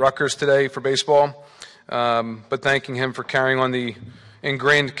 playing at Rutgers today for baseball, but thanking him for carrying on the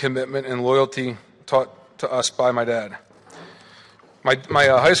ingrained commitment and loyalty taught to us by my dad. My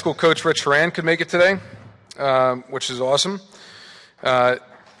high school coach, Rich Horan, could make it today, which is awesome.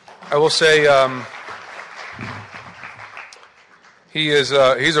 I will say he's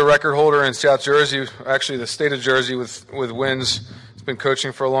a record holder in South Jersey, actually the state of Jersey, with wins. He's been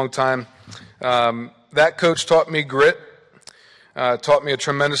coaching for a long time. That coach taught me grit, taught me a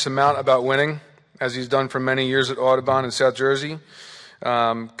tremendous amount about winning, as he's done for many years at Audubon in South Jersey.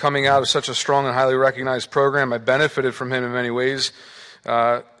 Coming out of such a strong and highly recognized program, I benefited from him in many ways.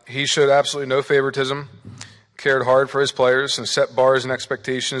 He showed absolutely no favoritism, cared hard for his players, and set bars and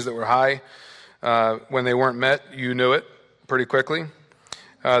expectations that were high. When they weren't met, you knew it pretty quickly.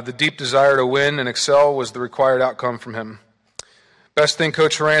 The deep desire to win and excel was the required outcome from him. Best thing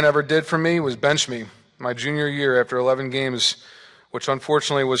Coach Horan ever did for me was bench me my junior year after 11 games, which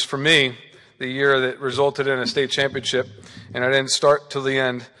unfortunately was for me the year that resulted in a state championship, and I didn't start till the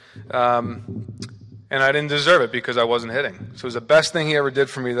end, and I didn't deserve it because I wasn't hitting. So it was the best thing he ever did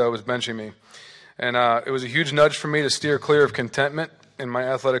for me, though, was benching me. And it was a huge nudge for me to steer clear of contentment in my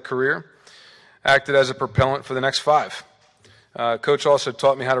athletic career. Acted as a propellant for the next 5. Coach also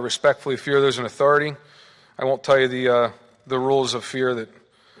taught me how to respectfully fear those in authority. I won't tell you the rules of fear that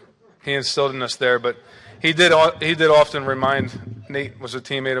he instilled in us there, but he did often remind. Nate was a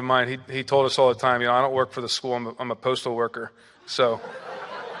teammate of mine. He told us all the time, I don't work for the school. I'm a postal worker. So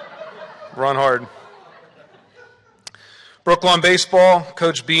run hard. Brooklawn baseball,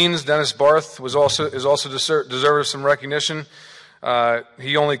 Coach Beans, Dennis Barth, is also deserved of some recognition.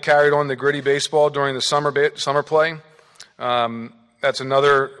 He only carried on the gritty baseball during the summer play. That's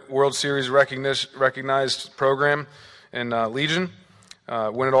another World Series recognized program in Legion.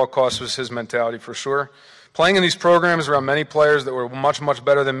 Win at all costs was his mentality for sure. Playing in these programs around many players that were much, much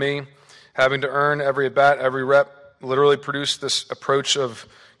better than me, having to earn every at-bat, every rep, literally produced this approach of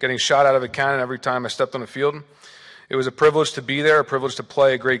getting shot out of a cannon every time I stepped on the field. It was a privilege to be there, a privilege to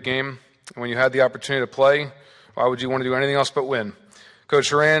play a great game. And when you had the opportunity to play, why would you want to do anything else but win? Coach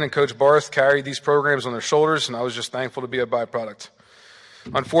Horan and Coach Barth carried these programs on their shoulders, and I was just thankful to be a byproduct.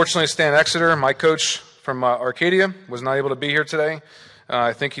 Unfortunately, Stan Exeter, my coach from Arcadia was not able to be here today.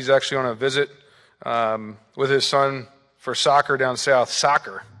 I think he's actually on a visit with his son for soccer down south.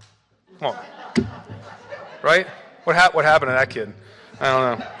 Soccer. Come on. Right? What happened to that kid? I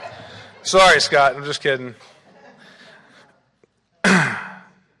don't know. Sorry, Scott. I'm just kidding.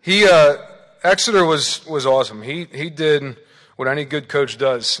 Exeter was awesome. He did what any good coach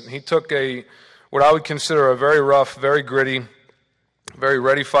does. He took what I would consider a very rough, very gritty, very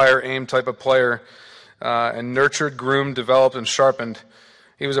ready, fire, aim type of player, and nurtured, groomed, developed, and sharpened.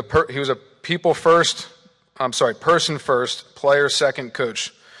 He was a person first, player second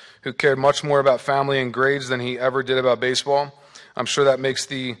coach, who cared much more about family and grades than he ever did about baseball. I'm sure that makes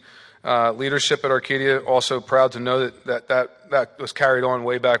the leadership at Arcadia also proud to know that was carried on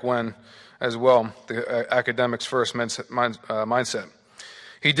way back when as well, the academics first mindset.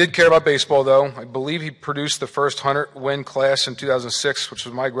 He did care about baseball, though. I believe he produced the first 100-win class in 2006, which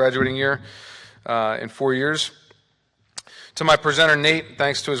was my graduating year, in 4 years. To my presenter, Nate,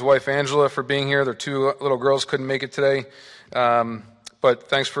 thanks to his wife, Angela, for being here. Their two little girls couldn't make it today. But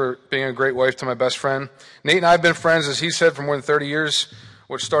thanks for being a great wife to my best friend. Nate and I have been friends, as he said, for more than 30 years,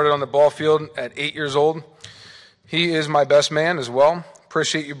 which started on the ball field at 8 years old. He is my best man as well.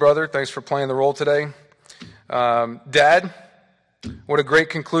 Appreciate you, brother. Thanks for playing the role today. Dad, what a great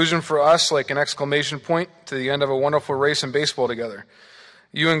conclusion for us, like an exclamation point to the end of a wonderful race in baseball together.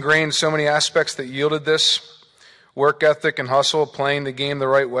 You ingrained so many aspects that yielded this: work ethic and hustle, playing the game the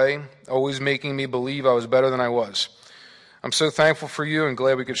right way, always making me believe I was better than I was. I'm so thankful for you and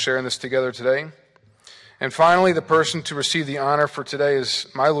glad we could share in this together today. And finally, the person to receive the honor for today is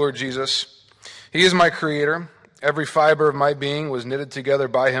my Lord Jesus. He is my creator. Every fiber of my being was knitted together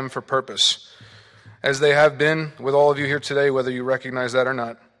by him for purpose, as they have been with all of you here today, whether you recognize that or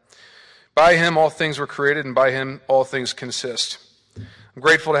not. By him, all things were created, and by him, all things consist. I'm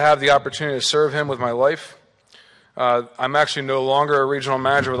grateful to have the opportunity to serve him with my life. I'm actually no longer a regional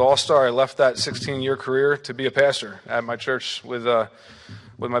manager with All-Star. I left that 16-year career to be a pastor at my church with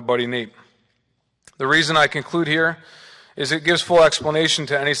my buddy Nate. The reason I conclude here is it gives full explanation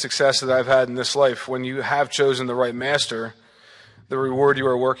to any success that I've had in this life. When you have chosen the right master, the reward you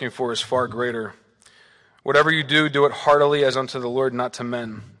are working for is far greater. Whatever you do, do it heartily as unto the Lord, not to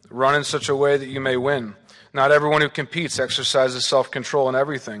men. Run in such a way that you may win. Not everyone who competes exercises self-control in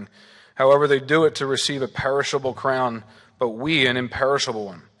everything. However, they do it to receive a perishable crown, but we an imperishable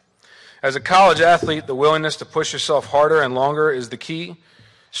one. As a college athlete, the willingness to push yourself harder and longer is the key.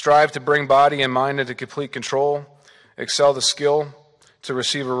 Strive to bring body and mind into complete control. Excel the skill to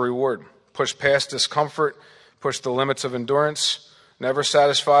receive a reward. Push past discomfort. Push the limits of endurance. Never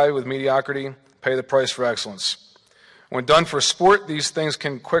satisfied with mediocrity. Pay the price for excellence. When done for sport, these things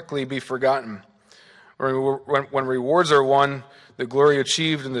can quickly be forgotten. When rewards are won, the glory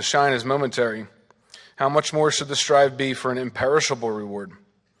achieved and the shine is momentary. How much more should the strive be for an imperishable reward?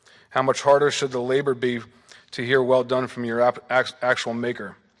 How much harder should the labor be to hear well done from your actual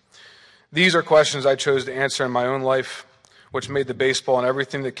maker? These are questions I chose to answer in my own life, which made the baseball and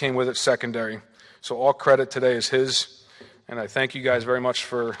everything that came with it secondary. So all credit today is his, and I thank you guys very much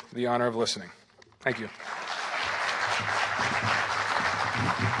for the honor of listening. Thank you.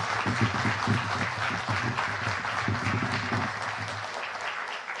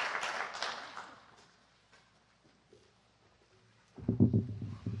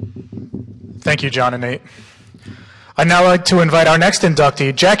 Thank you, John and Nate. I'd now like to invite our next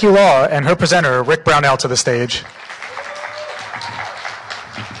inductee, Jackie Law, and her presenter, Rick Brownell, to the stage.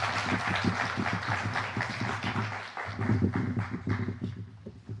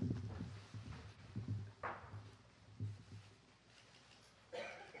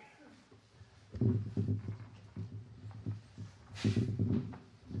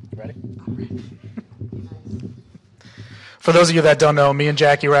 Ready? For those of you that don't know, me and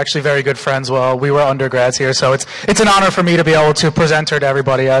Jackie were actually very good friends while we were undergrads here, so it's an honor for me to be able to present her to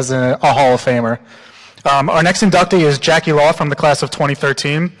everybody as a Hall of Famer. Our next inductee is Jackie Law from the class of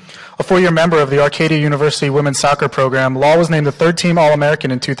 2013. A four-year member of the Arcadia University women's soccer program, Law was named the third-team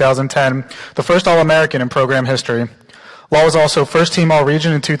All-American in 2010, the first All-American in program history. Law was also first-team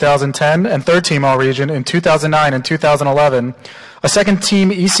All-Region in 2010 and third-team All-Region in 2009 and 2011, a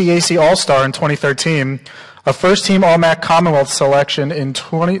second-team ECAC All-Star in 2013, a first-team All-MAC Commonwealth selection in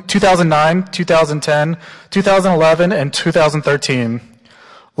 2009, 2010, 2011, and 2013.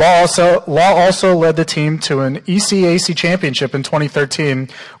 Law also led the team to an ECAC championship in 2013,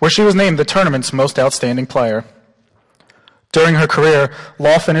 where she was named the tournament's most outstanding player. During her career,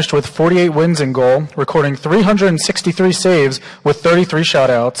 Law finished with 48 wins in goal, recording 363 saves with 33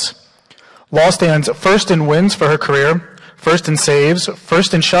 shutouts. Law stands first in wins for her career, first in saves,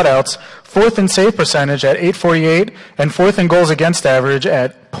 first in shutouts, fourth in save percentage at .848, and fourth in goals against average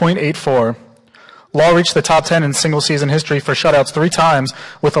at .84. Law reached the top 10 in single-season history for shutouts 3 times,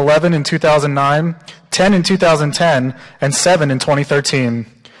 with 11 in 2009, 10 in 2010, and 7 in 2013.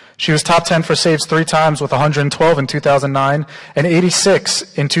 She was top 10 for saves 3 times, with 112 in 2009 and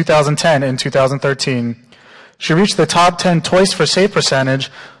 86 in 2010 and 2013. She reached the top 10 twice for save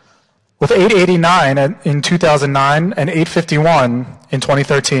percentage, with .889 in 2009 and .851 in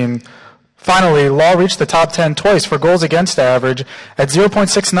 2013. Finally, Law reached the top 10 twice for goals against average at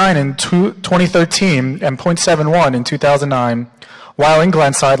 0.69 in 2013 and .71 in 2009. While in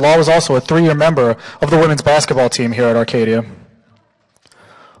Glenside, Law was also a 3-year member of the women's basketball team here at Arcadia.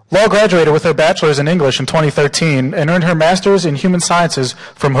 Law graduated with her bachelor's in English in 2013 and earned her master's in human sciences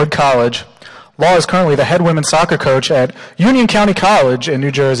from Hood College. Law is currently the head women's soccer coach at Union County College in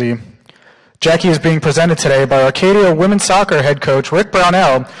New Jersey. Jackie is being presented today by Arcadia women's soccer head coach Rick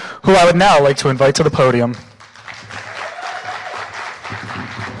Brownell, who I would now like to invite to the podium.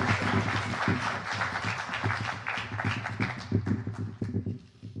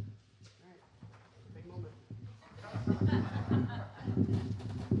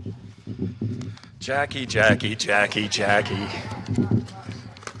 Jackie, Jackie, Jackie, Jackie.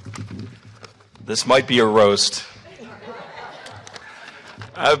 This might be a roast.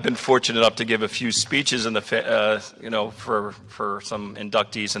 I've been fortunate enough to give a few speeches in the, for some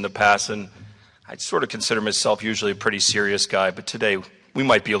inductees in the past, and I sort of consider myself usually a pretty serious guy, but today we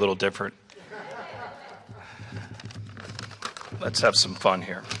might be a little different. Let's have some fun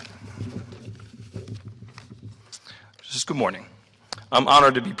here. Just good morning. I'm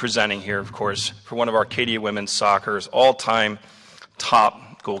honored to be presenting here, of course, for one of Arcadia women's soccer's all-time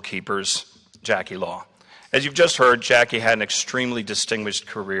top goalkeepers, Jackie Law. As you've just heard, Jackie had an extremely distinguished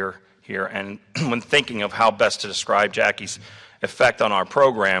career here, and when thinking of how best to describe Jackie's effect on our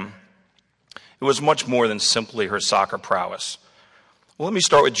program, it was much more than simply her soccer prowess. Well, let me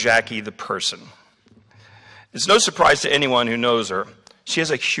start with Jackie the person. It's no surprise to anyone who knows her, she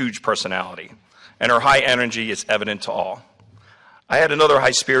has a huge personality, and her high energy is evident to all. I had another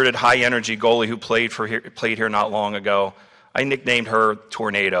high-spirited, high-energy goalie who played here not long ago. I nicknamed her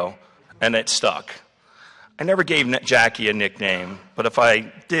Tornado, and it stuck. I never gave Jackie a nickname, but if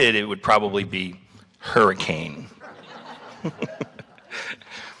I did, it would probably be Hurricane.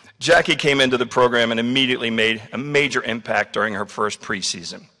 Jackie came into the program and immediately made a major impact during her first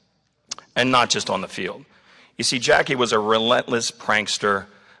preseason, and not just on the field. You see, Jackie was a relentless prankster,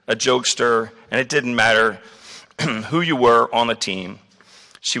 a jokester, and it didn't matter who you were on the team.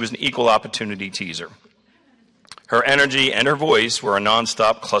 She was an equal opportunity teaser. Her energy and her voice were a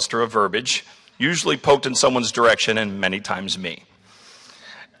nonstop cluster of verbiage, usually poked in someone's direction and many times me.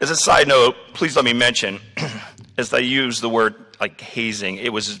 As a side note, please let me mention, as I use the word like hazing,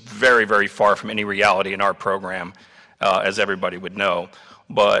 it was very, very far from any reality in our program, as everybody would know.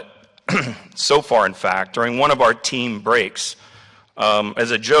 But so far, in fact, during one of our team breaks,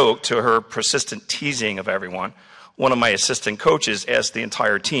 as a joke to her persistent teasing of everyone, one of my assistant coaches asked the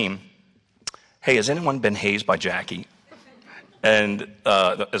entire team, "Hey, has anyone been hazed by Jackie?" And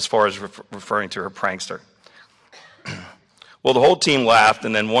as far as referring to her prankster. Well, the whole team laughed,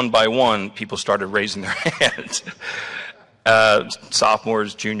 and then one by one, people started raising their hands.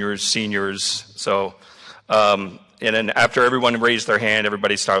 Sophomores, juniors, seniors. So, and then after everyone raised their hand,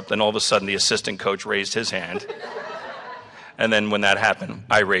 everybody started, then all of a sudden the assistant coach raised his hand. And then when that happened,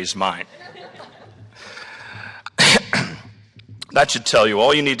 I raised mine. That should tell you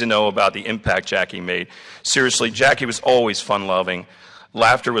all you need to know about the impact Jackie made. Seriously, Jackie was always fun-loving.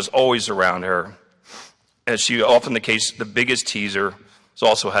 Laughter was always around her. As she often the case, the biggest teaser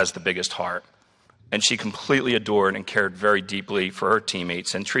also has the biggest heart. And she completely adored and cared very deeply for her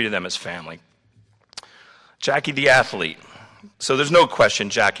teammates and treated them as family. Jackie the athlete. So there's no question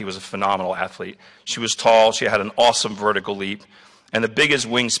Jackie was a phenomenal athlete. She was tall, she had an awesome vertical leap, and the biggest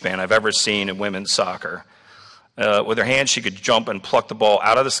wingspan I've ever seen in women's soccer. With her hands, she could jump and pluck the ball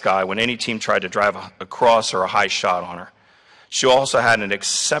out of the sky when any team tried to drive a cross or a high shot on her. She also had an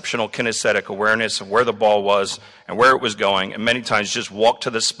exceptional kinesthetic awareness of where the ball was and where it was going, and many times just walked to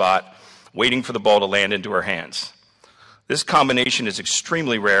the spot, waiting for the ball to land into her hands. This combination is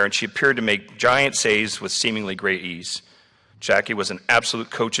extremely rare, and she appeared to make giant saves with seemingly great ease. Jackie was an absolute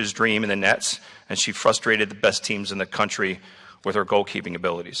coach's dream in the nets, and she frustrated the best teams in the country with her goalkeeping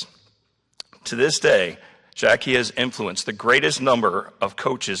abilities. To this day, Jackie has influenced the greatest number of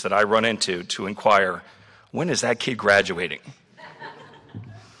coaches that I run into to inquire, when is that kid graduating?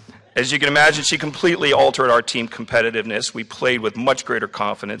 As you can imagine, she completely altered our team competitiveness. We played with much greater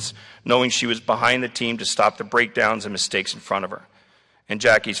confidence, knowing she was behind the team to stop the breakdowns and mistakes in front of her. In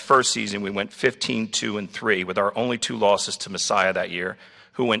Jackie's first season, we went 15-2-3 with our only 2 losses to Messiah that year,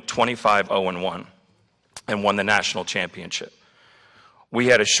 who went 25-0-1 and won the national championship. We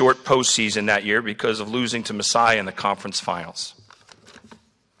had a short postseason that year because of losing to Messiah in the conference finals.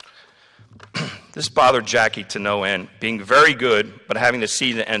 This bothered Jackie to no end, being very good, but having the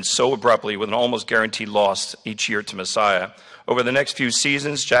season end so abruptly with an almost guaranteed loss each year to Messiah. Over the next few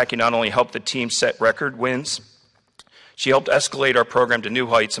seasons, Jackie not only helped the team set record wins, she helped escalate our program to new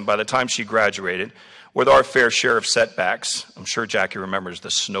heights, and by the time she graduated, with our fair share of setbacks, I'm sure Jackie remembers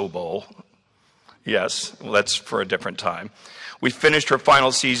the Snow Bowl. Yes, well, that's for a different time. We finished her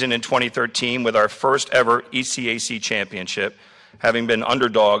final season in 2013 with our first ever ECAC championship, having been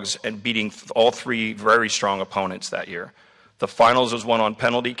underdogs and beating all 3 very strong opponents that year. The finals was won on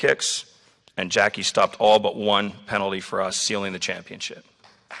penalty kicks, and Jackie stopped all but 1 penalty for us, sealing the championship.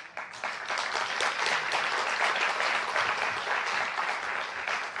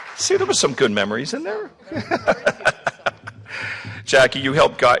 See, there were some good memories in there. Jackie, you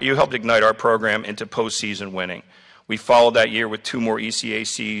helped ignite our program into postseason winning. We followed that year with 2 more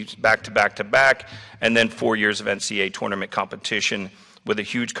ECACs back-to-back, and then 4 years of NCAA tournament competition with a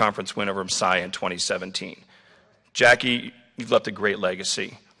huge conference win over Messiah in 2017. Jackie, you've left a great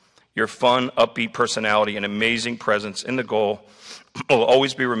legacy. Your fun, upbeat personality and amazing presence in the goal will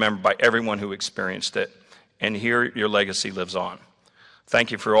always be remembered by everyone who experienced it, and here your legacy lives on.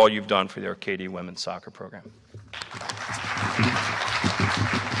 Thank you for all you've done for the Arcadia women's soccer program.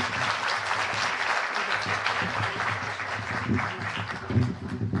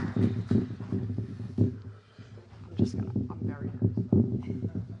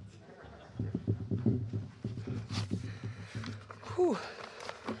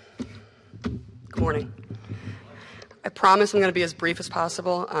 Good morning. I promise I'm going to be as brief as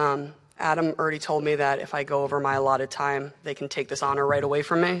possible. Adam already told me that if I go over my allotted time, they can take this honor right away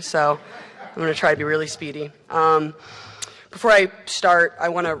from me, so I'm going to try to be really speedy. Before I start, I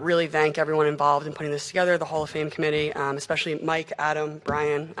want to really thank everyone involved in putting this together, the Hall of Fame committee, especially Mike, Adam,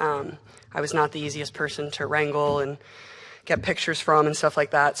 Brian. I was not the easiest person to wrangle and get pictures from and stuff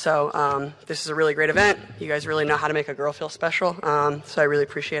like that, so this is a really great event. You guys really know how to make a girl feel special, so I really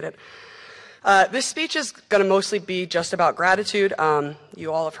appreciate it. This speech is going to mostly be just about gratitude.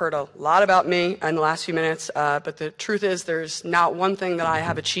 You all have heard a lot about me in the last few minutes, but the truth is there's not one thing that I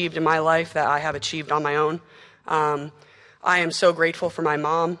have achieved in my life that I have achieved on my own. I am so grateful for my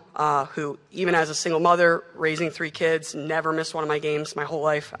mom, who, even as a single mother, raising 3 kids, never missed one of my games my whole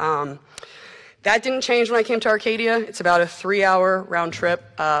life. That didn't change when I came to Arcadia. It's about a 3-hour round trip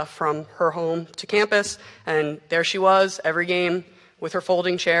from her home to campus, and there she was every game with her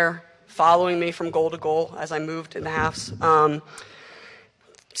folding chair, following me from goal to goal as I moved in the halves.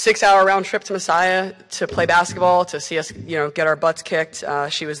 6-hour round trip to Messiah to play basketball, to see us, get our butts kicked.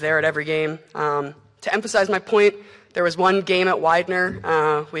 She was there at every game. To emphasize my point, there was one game at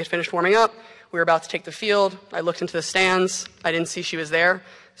Widener. We had finished warming up. We were about to take the field. I looked into the stands. I didn't see she was there.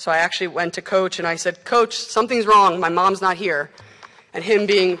 So I actually went to Coach and I said, "Coach, something's wrong. My mom's not here." And him,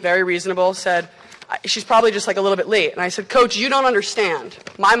 being very reasonable, said, "She's probably just like a little bit late." And I said, "Coach, you don't understand.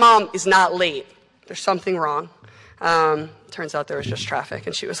 My mom is not late. There's something wrong." Turns out there was just traffic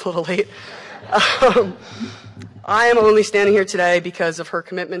and she was a little late. I am only standing here today because of her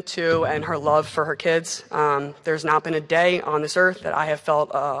commitment to and her love for her kids. There's not been a day on this earth that I have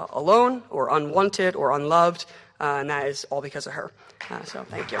felt alone or unwanted or unloved, and that is all because of her. So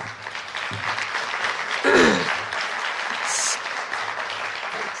thank you.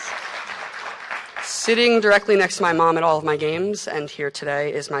 Sitting directly next to my mom at all of my games and here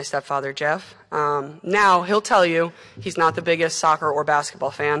today is my stepfather, Jeff. Now, he'll tell you he's not the biggest soccer or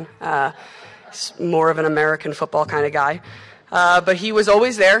basketball fan. He's more of an American football kind of guy. But he was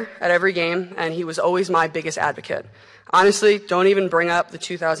always there at every game, and he was always my biggest advocate. Honestly, don't even bring up the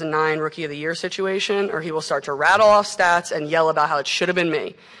 2009 Rookie of the Year situation, or he will start to rattle off stats and yell about how it should have been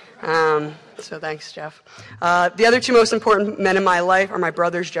me. So thanks, Jeff. The other 2 most important men in my life are my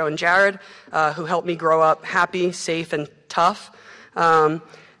brothers, Joe and Jared, who helped me grow up happy, safe, and tough.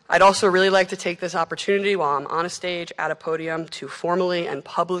 I'd also really like to take this opportunity while I'm on a stage at a podium to formally and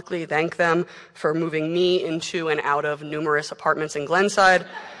publicly thank them for moving me into and out of numerous apartments in Glenside.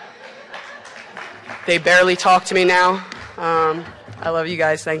 They barely talk to me now. I love you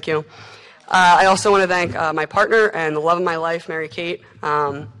guys. Thank you. I also want to thank my partner and the love of my life, Mary Kate.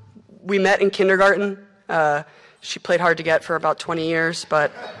 We met in kindergarten. She played hard to get for about 20 years,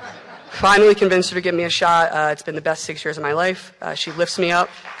 but finally convinced her to give me a shot. It's been the best 6 years of my life. She lifts me up.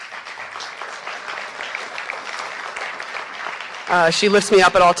 She lifts me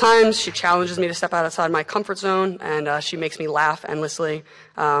up at all times. She challenges me to step outside my comfort zone, and she makes me laugh endlessly.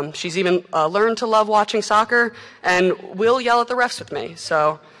 She's even learned to love watching soccer and will yell at the refs with me.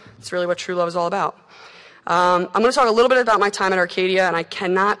 So it's really what true love is all about. I'm going to talk a little bit about my time at Arcadia, and I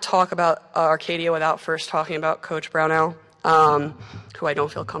cannot talk about Arcadia without first talking about Coach Brownell, who I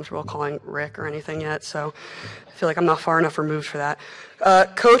don't feel comfortable calling Rick or anything yet, so I feel like I'm not far enough removed for that.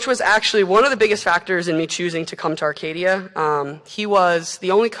 Coach was actually one of the biggest factors in me choosing to come to Arcadia. He was the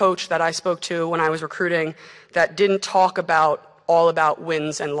only coach that I spoke to when I was recruiting that didn't talk all about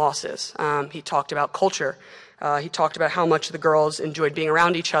wins and losses. He talked about culture. He talked about how much the girls enjoyed being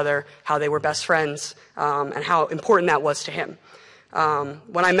around each other, how they were best friends, and how important that was to him.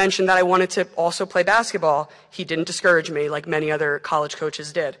 When I mentioned that I wanted to also play basketball, he didn't discourage me like many other college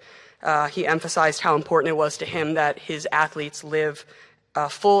coaches did. He emphasized how important it was to him that his athletes live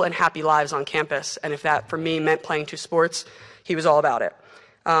full and happy lives on campus, and if that for me meant playing two sports, he was all about it.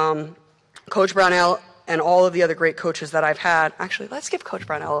 Coach Brownell and all of the other great coaches that I've had, actually, let's give Coach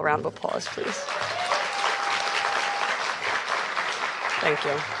Brownell a round of applause, please. Thank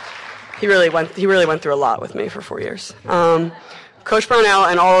you. He really went through a lot with me for 4 years. Coach Brownell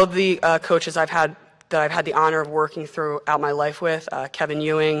and all of the coaches that I've had the honor of working throughout my life with, Kevin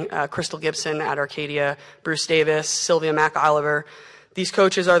Ewing, Crystal Gibson at Arcadia, Bruce Davis, Sylvia McOliver. These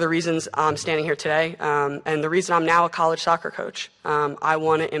coaches are the reasons I'm standing here today, and the reason I'm now a college soccer coach. I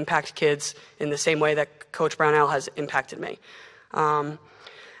want to impact kids in the same way that Coach Brownell has impacted me.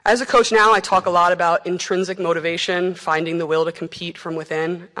 As a coach now, I talk a lot about intrinsic motivation, finding the will to compete from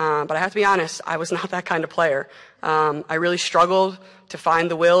within, but I have to be honest, I was not that kind of player. I really struggled to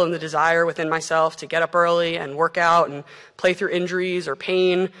find the will and the desire within myself to get up early and work out and play through injuries or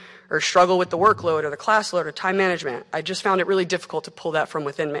pain or struggle with the workload or the class load or time management. I just found it really difficult to pull that from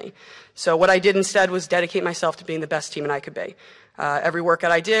within me. So what I did instead was dedicate myself to being the best teammate I could be. Every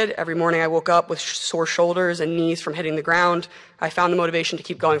workout I did, every morning I woke up with sore shoulders and knees from hitting the ground. I found the motivation to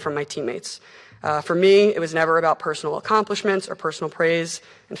keep going from my teammates. For me, it was never about personal accomplishments or personal praise.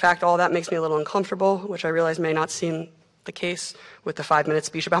 In fact, all that makes me a little uncomfortable, which I realize may not seem the case with the 5-minute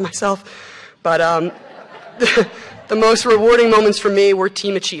speech about myself. But the most rewarding moments for me were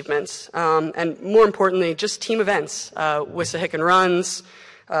team achievements, and more importantly, just team events, Wissahickon runs,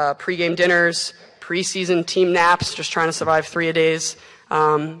 pregame dinners, preseason team naps, just trying to survive 3-a-days.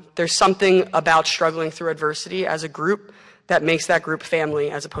 There's something about struggling through adversity as a group that makes that group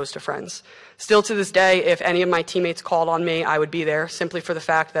family as opposed to friends. Still to this day, if any of my teammates called on me, I would be there simply for the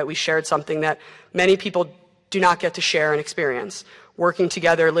fact that we shared something that many people do not get to share and experience. Working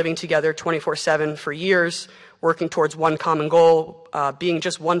together, living together 24/7 for years, working towards one common goal, being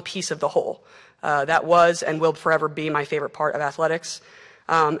just one piece of the whole. That was and will forever be my favorite part of athletics.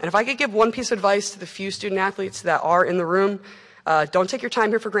 And if I could give one piece of advice to the few student athletes that are in the room, don't take your time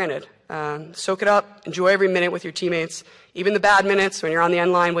here for granted. Soak it up, enjoy every minute with your teammates, even the bad minutes when you're on the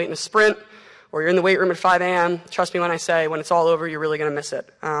end line waiting to sprint, or you're in the weight room at 5 a.m. Trust me when I say, when it's all over, you're really going to miss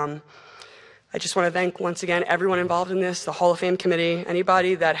it. I just want to thank, once again, everyone involved in this, the Hall of Fame committee,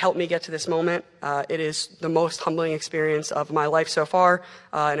 anybody that helped me get to this moment. It is the most humbling experience of my life so far,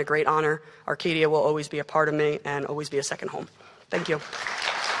 and a great honor. Arcadia will always be a part of me and always be a second home. Thank you.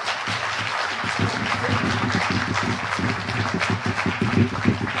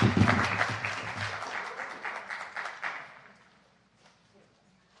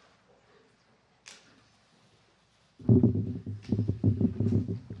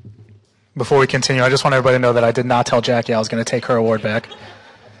 Before we continue, I just want everybody to know that I did not tell Jackie I was going to take her award back.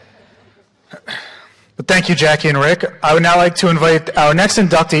 But thank you, Jackie and Rick. I would now like to invite our next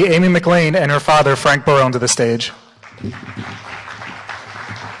inductee, Amy McLean, and her father, Frank Barone, to the stage.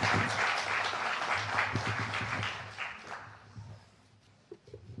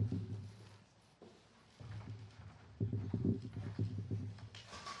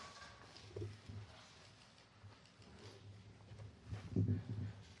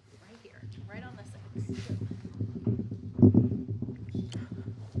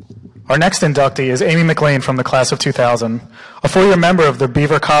 Our next inductee is Amy McLean from the class of 2000. A 4-year member of the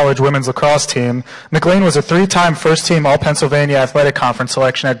Beaver College women's lacrosse team, McLean was a 3-time first-team All-Pennsylvania Athletic Conference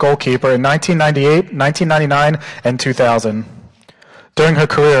selection at goalkeeper in 1998, 1999, and 2000. During her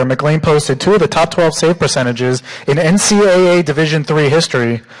career, McLean posted 2 of the top 12 save percentages in NCAA Division III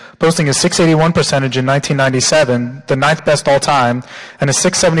history, posting a .681 percentage in 1997, the 9th best all-time, and a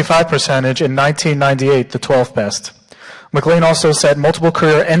 .675 percentage in 1998, the 12th best. McLean also set multiple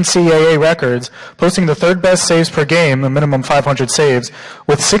career NCAA records, posting the 3rd best saves per game, a minimum 500 saves,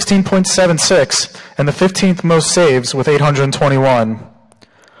 with 16.76, and the 15th most saves with 821.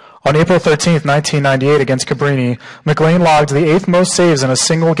 On April 13, 1998, against Cabrini, McLean logged the 8th most saves in a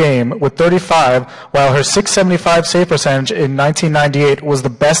single game with 35, while her .675 save percentage in 1998 was the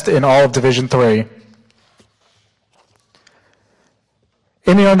best in all of Division III.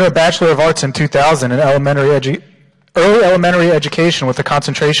 Amy earned her Bachelor of Arts in 2000 in early elementary education with a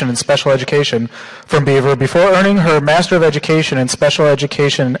concentration in special education from Beaver before earning her Master of Education in Special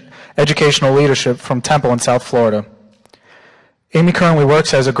Education Educational Leadership from Temple in South Florida. Amy currently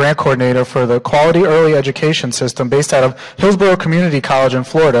works as a grant coordinator for the Quality Early Education System based out of Hillsborough Community College in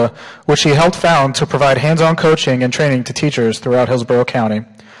Florida, which she helped found to provide hands-on coaching and training to teachers throughout Hillsborough County.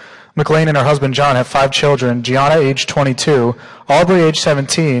 McLean and her husband John have 5 children: Gianna, age 22, Aubrey, age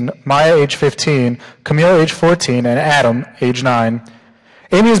 17, Maya, age 15, Camille, age 14, and Adam, age 9.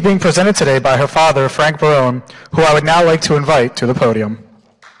 Amy is being presented today by her father, Frank Barone, who I would now like to invite to the podium.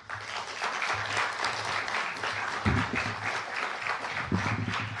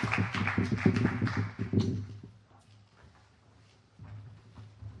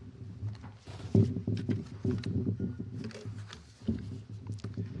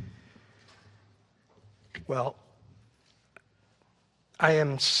 Well, I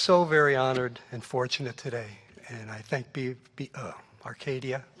am so very honored and fortunate today, and I thank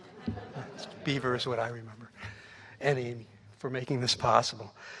Arcadia, Beaver is what I remember, and Amy for making this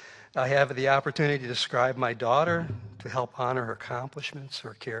possible. I have the opportunity to describe my daughter, to help honor her accomplishments,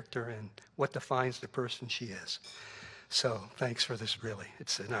 her character, and what defines the person she is. So thanks for this, really.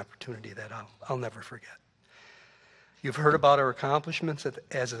 It's an opportunity that I'll never forget. You've heard about her accomplishments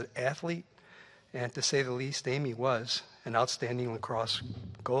as an athlete. And to say the least, Amy was an outstanding lacrosse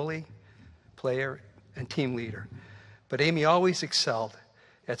goalie, player, and team leader. But Amy always excelled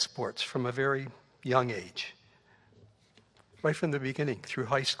at sports from a very young age, right from the beginning, through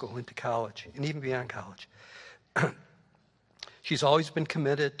high school, into college, and even beyond college. She's always been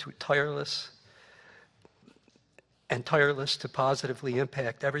committed to tireless to positively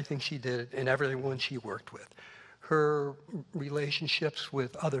impact everything she did and everyone she worked with. Her relationships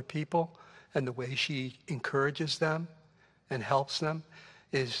with other people and the way she encourages them and helps them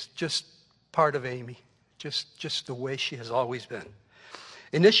is just part of Amy, just the way she has always been.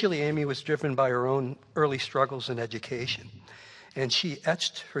 Initially, Amy was driven by her own early struggles in education, and she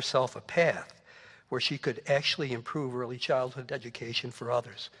etched herself a path where she could actually improve early childhood education for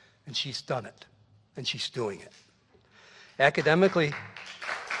others, and she's done it, and she's doing it. Academically,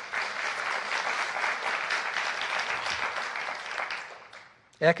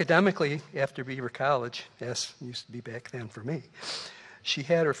 after Beaver College, as it used to be back then for me, she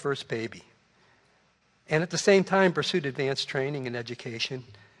had her first baby. And at the same time pursued advanced training and education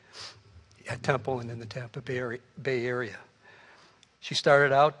at Temple and in the Tampa Bay Area. She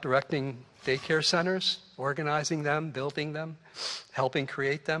started out directing daycare centers, organizing them, building them, helping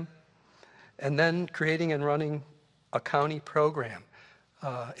create them, and then creating and running a county program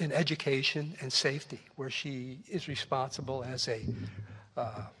in education and safety, where she is responsible as a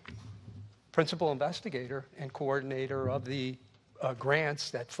principal investigator and coordinator of the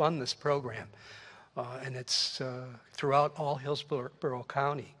grants that fund this program. And it's throughout all Hillsborough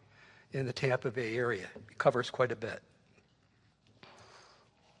County in the Tampa Bay area. It covers quite a bit.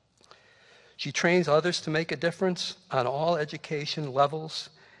 She trains others to make a difference on all education levels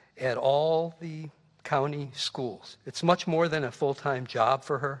at all the county schools. It's much more than a full-time job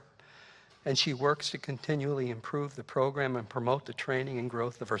for her. And she works to continually improve the program and promote the training and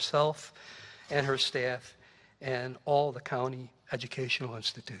growth of herself and her staff and all the county educational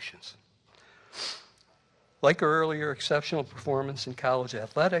institutions. Like her earlier exceptional performance in college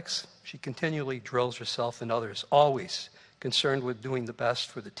athletics, she continually drills herself and others, always concerned with doing the best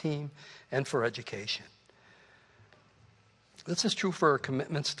for the team and for education. This is true for her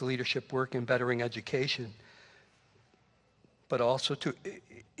commitments to leadership work and bettering education, but also it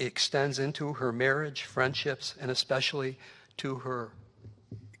extends into her marriage, friendships, and especially to her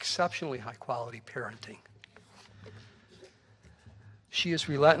exceptionally high-quality parenting. She is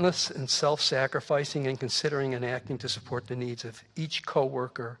relentless and self-sacrificing in considering and acting to support the needs of each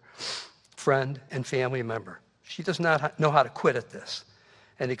coworker, friend, and family member. She does not know how to quit at this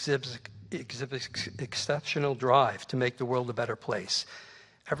and exhibits exceptional drive to make the world a better place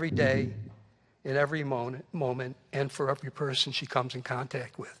every day, in every moment, and for every person she comes in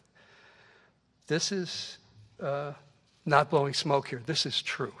contact with. This is not blowing smoke here. This is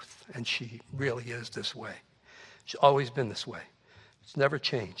truth, and she really is this way. She's always been this way. It's never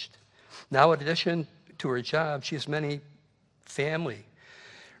changed. Now, in addition to her job, she has many family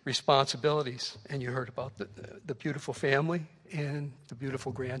responsibilities, and you heard about the beautiful family and the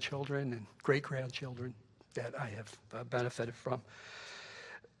beautiful grandchildren and great-grandchildren that I have benefited from.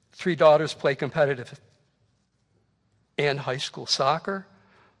 3 daughters play competitive and high school soccer.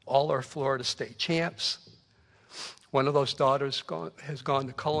 All are Florida State champs. One of those daughters has gone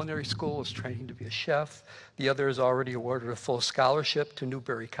to culinary school, is training to be a chef. The other is already awarded a full scholarship to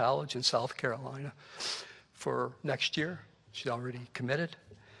Newberry College in South Carolina for next year. She's already committed.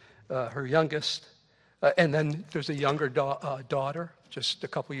 Her youngest, and then there's a younger daughter, just a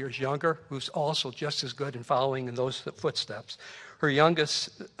couple years younger, who's also just as good and following in those footsteps. Her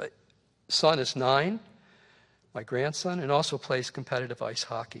youngest son is 9, my grandson, and also plays competitive ice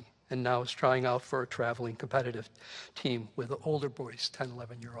hockey, and now is trying out for a traveling competitive team with older boys, 10,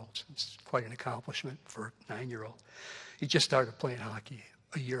 11-year-olds. It's quite an accomplishment for a 9-year-old. He just started playing hockey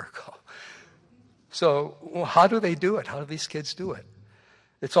a year ago. So how do they do it? How do these kids do it?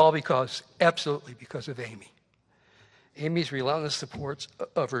 It's all absolutely because of Amy. Amy's relentless support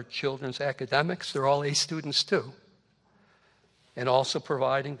of her children's academics. They're all A students too. And also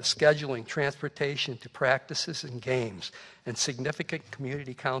providing the scheduling, transportation to practices and games, and significant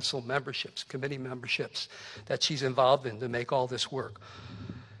community council memberships, committee memberships that she's involved in to make all this work.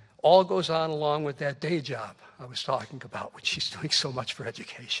 All goes on along with that day job I was talking about, which she's doing so much for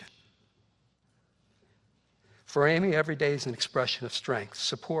education. For Amy, every day is an expression of strength,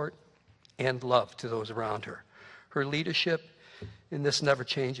 support, and love to those around her. Her leadership in this never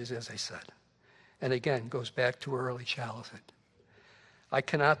changes, as I said, and again goes back to her early childhood. I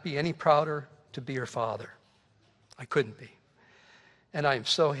cannot be any prouder to be her father. I couldn't be. And I am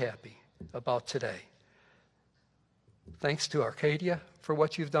so happy about today. Thanks to Arcadia for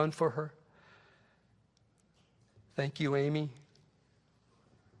what you've done for her. Thank you, Amy.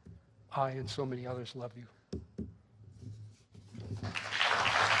 I and so many others love you.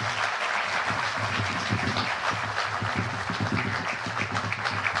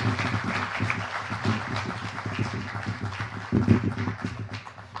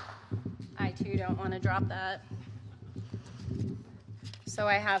 I too don't want to drop that. So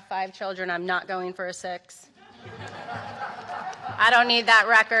I have 5 children. I'm not going for a 6. I don't need that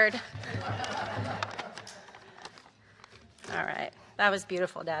record. All right. That was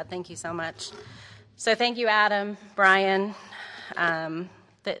beautiful, Dad. Thank you so much. So thank you, Adam, Brian.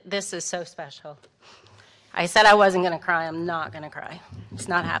 This is so special. I said I wasn't going to cry. I'm not going to cry. It's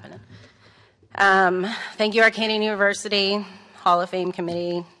not happening. Thank you, Arcadia University Hall of Fame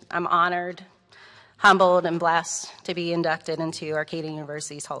Committee. I'm honored, humbled, and blessed to be inducted into Arcadia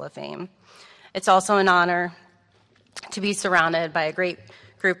University's Hall of Fame. It's also an honor to be surrounded by a great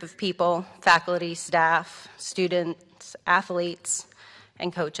group of people, faculty, staff, students, athletes,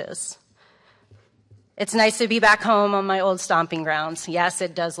 and coaches. It's nice to be back home on my old stomping grounds. Yes,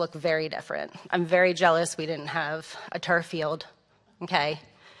 it does look very different. I'm very jealous we didn't have a turf field, okay?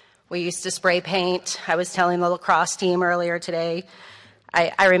 We used to spray paint. I was telling the lacrosse team earlier today,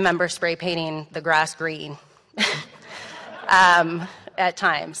 I remember spray painting the grass green at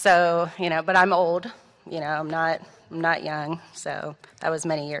times. So, but I'm old, I'm not young, so that was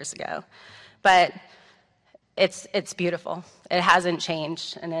many years ago. But it's beautiful. It hasn't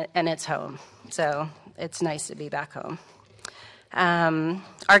changed, and it's home. So it's nice to be back home.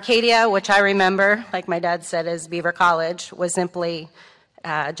 Arcadia, which I remember, like my dad said, as Beaver College, was simply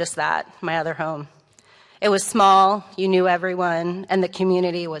just that, my other home. It was small, you knew everyone, and the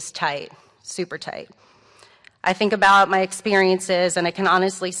community was tight, super tight. I think about my experiences, and I can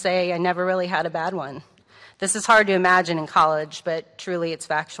honestly say I never really had a bad one. This is hard to imagine in college, but truly it's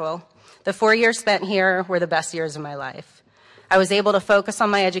factual. The 4 years spent here were the best years of my life. I was able to focus on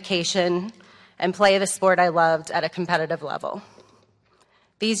my education and play the sport I loved at a competitive level.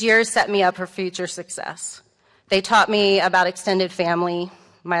 These years set me up for future success. They taught me about extended family,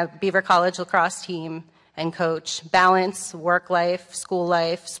 my Beaver College lacrosse team and coach, balance, work life, school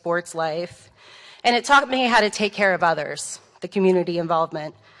life, sports life. And it taught me how to take care of others, the community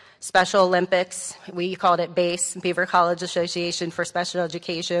involvement. Special Olympics, we called it BASE, Beaver College Association for Special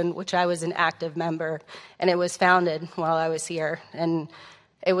Education, which I was an active member, and it was founded while I was here, and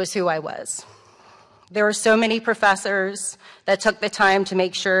it was who I was. There were so many professors that took the time to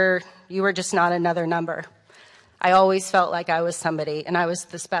make sure you were just not another number. I always felt like I was somebody, and I was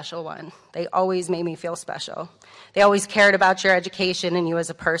the special one. They always made me feel special. They always cared about your education and you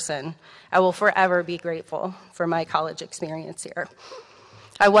as a person. I will forever be grateful for my college experience here.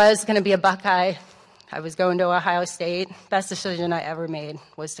 I was going to be a Buckeye. I was going to Ohio State. Best decision I ever made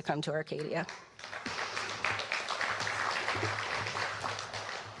was to come to Arcadia.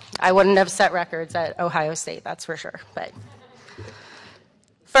 I wouldn't have set records at Ohio State, that's for sure. But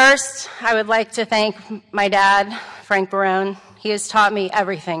first, I would like to thank my dad, Frank Barone. He has taught me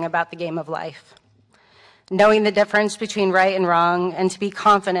everything about the game of life. knowing the difference between right and wrong, and to be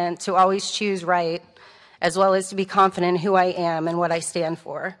confident to always choose right, as well as to be confident in who I am and what I stand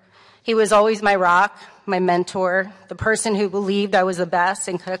for. He was always my rock, my mentor, the person who believed I was the best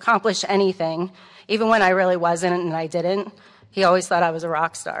and could accomplish anything, even when I really wasn't and I didn't. He always thought I was a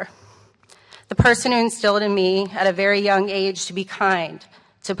rock star. The person who instilled in me at a very young age to be kind,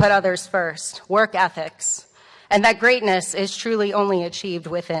 to put others first, work ethics, and that greatness is truly only achieved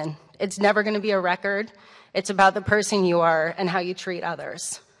within. It's never going to be a record. It's about the person you are and how you treat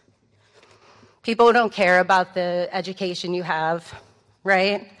others. People don't care about the education you have,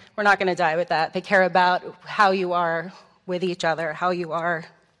 right? We're not going to die with that. They care about how you are with each other, how you are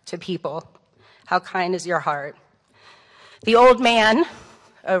to people, how kind is your heart. The old man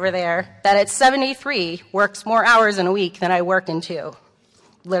over there that at 73 works more hours in a week than I work in 2,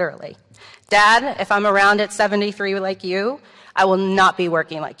 literally. Dad, if I'm around at 73 like you, I will not be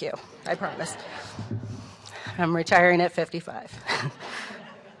working like you, I promise. I'm retiring at 55.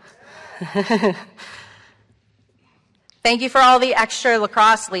 Thank you for all the extra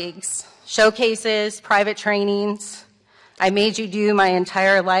lacrosse leagues, showcases, private trainings. I made you do my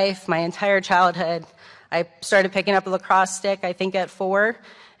entire life, my entire childhood. I started picking up a lacrosse stick, I think at 4,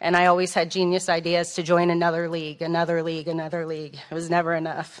 and I always had genius ideas to join another league, another league, another league. It was never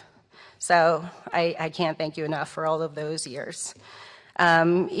enough. So I can't thank you enough for all of those years.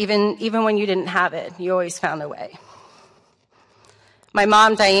 Even when you didn't have it, you always found a way. My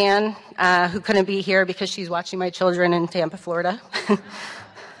mom, Diane, who couldn't be here because she's watching my children in Tampa, Florida.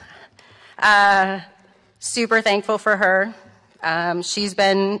 Super thankful for her. She's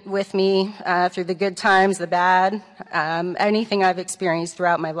been with me through the good times, the bad, anything I've experienced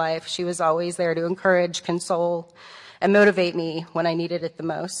throughout my life. She was always there to encourage, console, and motivate me when I needed it the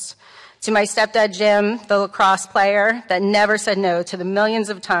most. To my stepdad, Jim, the lacrosse player that never said no to the millions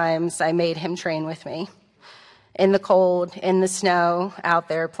of times I made him train with me. In the cold, in the snow, out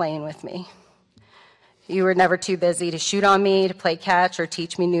there playing with me. You were never too busy to shoot on me, to play catch, or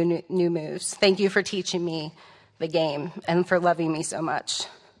teach me new moves. Thank you for teaching me the game and for loving me so much.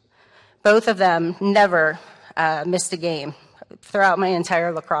 Both of them never missed a game throughout my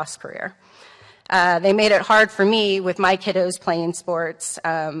entire lacrosse career. They made it hard for me with my kiddos playing sports.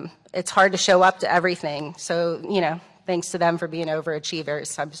 It's hard to show up to everything. So, thanks to them for being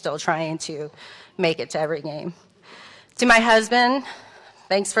overachievers. I'm still trying to make it to every game. To my husband,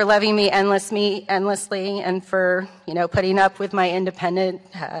 thanks for loving me endlessly and for, putting up with my independent,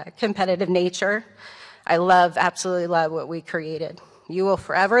 competitive nature. I absolutely love what we created. You will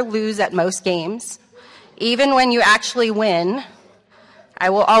forever lose at most games. Even when you actually win, I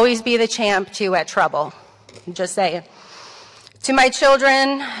will always be the champ too at trouble. Just saying. To my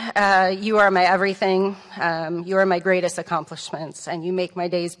children, you are my everything. You are my greatest accomplishments, and you make my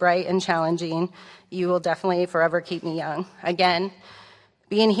days bright and challenging. You will definitely forever keep me young. Again,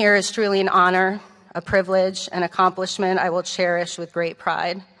 being here is truly an honor, a privilege, an accomplishment I will cherish with great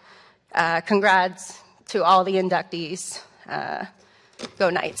pride. Congrats to all the inductees. Go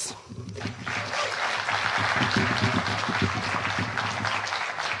Knights.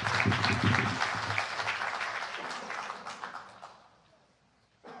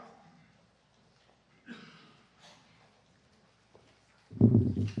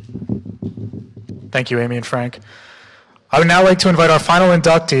 Thank you, Amy and Frank. I would now like to invite our final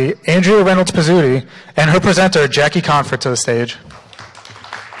inductee, Andrea Reynolds-Pizzuti, and her presenter, Jackie Confort, to the stage.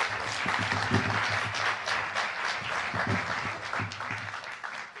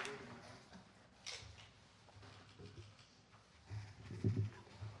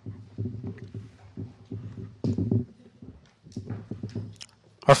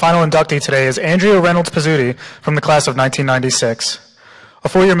 Our final inductee today is Andrea Reynolds-Pizzuti from the class of 1996. A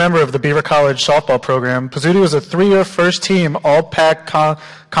 4-year member of the Beaver College softball program, Pizzuti was a 3-year first-team All-Pac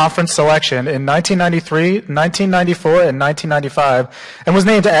Conference selection in 1993, 1994, and 1995, and was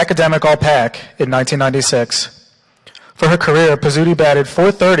named Academic All-Pac in 1996. For her career, Pizzuti batted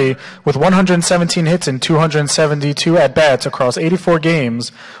 .430 with 117 hits and 272 at-bats across 84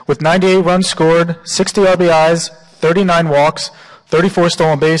 games, with 98 runs scored, 60 RBIs, 39 walks, 34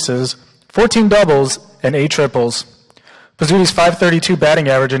 stolen bases, 14 doubles, and 8 triples. Pizzuti's .532 batting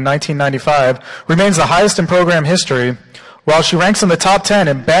average in 1995 remains the highest in program history, while she ranks in the top 10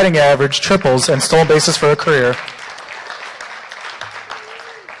 in batting average, triples, and stolen bases for her career.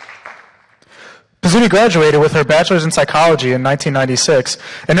 Pizzuti graduated with her bachelor's in psychology in 1996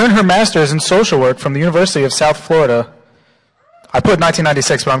 and earned her master's in social work from the University of South Florida. I put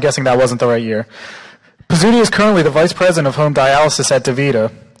 1996, but I'm guessing that wasn't the right year. Pizzuti is currently the vice president of home dialysis at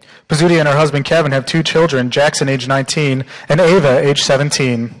DaVita. Pizzuti and her husband Kevin have 2 children, Jackson, age 19, and Ava, age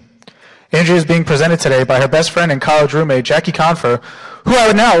 17. Andrea is being presented today by her best friend and college roommate, Jackie Confer, who I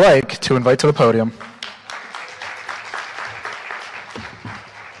would now like to invite to the podium.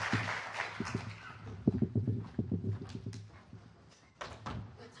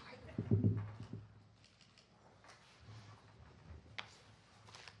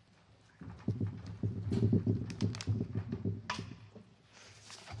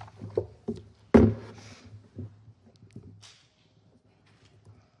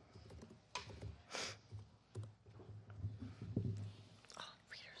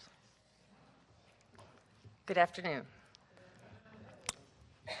 Good afternoon.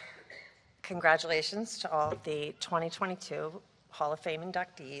 Congratulations to all the 2022 Hall of Fame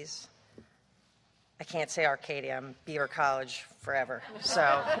inductees. I can't say Arcadia, I'm Beaver College forever, so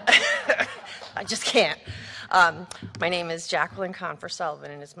I just can't. My name is Jacqueline Confer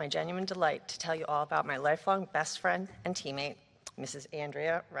Sullivan, and it's my genuine delight to tell you all about my lifelong best friend and teammate, Mrs.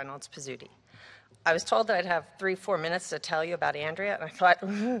 Andrea Reynolds Pizzuti. I was told that I'd have 3-4 minutes to tell you about Andrea, and I thought,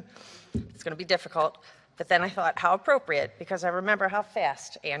 it's going to be difficult. But then I thought, how appropriate, because I remember how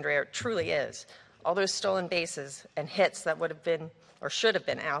fast Andrea truly is. All those stolen bases and hits that would have been, or should have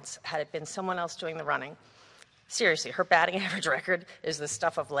been outs, had it been someone else doing the running. Seriously, her batting average record is the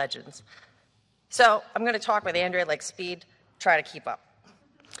stuff of legends. So I'm going to talk with Andrea like speed, try to keep up.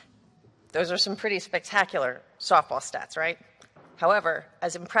 Those are some pretty spectacular softball stats, right? However,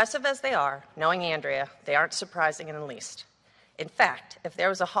 as impressive as they are, knowing Andrea, they aren't surprising in the least. In fact, if there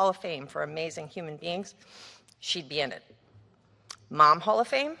was a Hall of Fame for amazing human beings, she'd be in it. Mom Hall of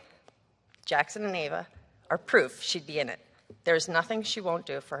Fame, Jackson and Ava, are proof she'd be in it. There's nothing she won't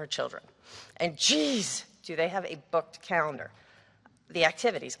do for her children. And geez, do they have a booked calendar. The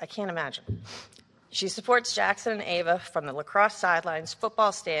activities, I can't imagine. She supports Jackson and Ava from the lacrosse sidelines,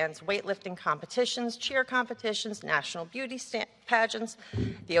 football stands, weightlifting competitions, cheer competitions, national beauty pageants,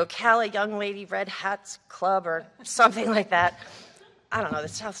 the Ocala Young Lady Red Hats Club, or something like that. I don't know, that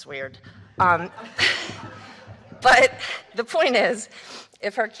sounds weird. But the point is,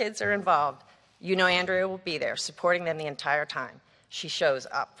 if her kids are involved, you know Andrea will be there, supporting them the entire time. She shows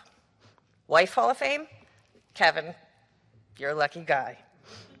up. Wife Hall of Fame? Kevin, you're a lucky guy.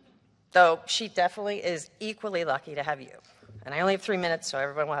 Though she definitely is equally lucky to have you. And I only have 3 minutes, so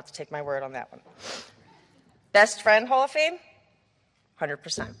everyone will have to take my word on that one. Best Friend Hall of Fame?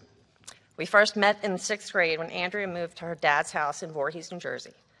 100%. We first met in the 6th grade when Andrea moved to her dad's house in Voorhees, New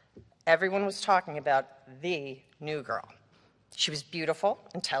Jersey. Everyone was talking about the new girl. She was beautiful,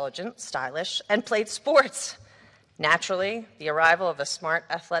 intelligent, stylish, and played sports. Naturally, the arrival of a smart,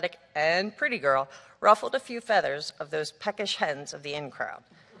 athletic, and pretty girl ruffled a few feathers of those peckish hens of the in crowd.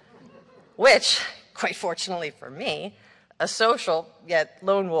 Which, quite fortunately for me, a social yet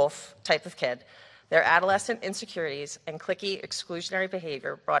lone wolf type of kid, their adolescent insecurities and cliquey exclusionary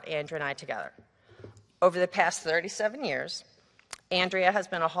behavior brought Andrea and I together. Over the past 37 years, Andrea has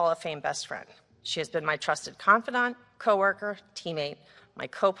been a Hall of Fame best friend. She has been my trusted confidant, coworker, teammate, my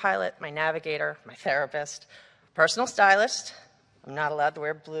co-pilot, my navigator, my therapist, personal stylist. I'm not allowed to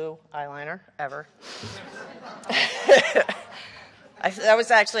wear blue eyeliner, ever. That was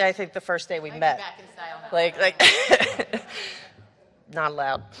actually, I think, the first day we met. Back in style now. Like, not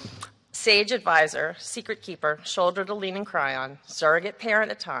allowed. Sage advisor, secret keeper, shoulder to lean and cry on, surrogate parent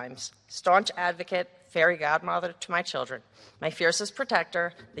at times, staunch advocate, fairy godmother to my children, my fiercest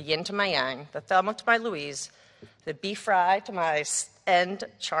protector, the yin to my yang, the Thelma to my Louise, the beef fry to my end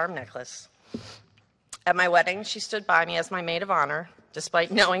charm necklace. At my wedding, she stood by me as my maid of honor,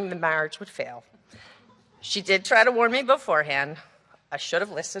 despite knowing the marriage would fail. She did try to warn me beforehand. I should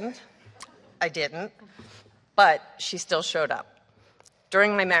have listened. I didn't. But she still showed up.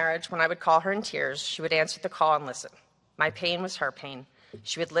 During my marriage, when I would call her in tears, she would answer the call and listen. My pain was her pain.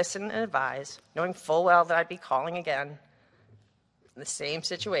 She would listen and advise, knowing full well that I'd be calling again in the same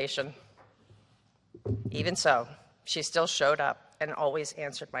situation. Even so, she still showed up and always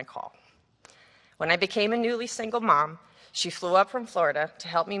answered my call. When I became a newly single mom, she flew up from Florida to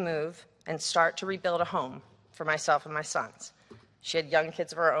help me move and start to rebuild a home for myself and my sons. She had young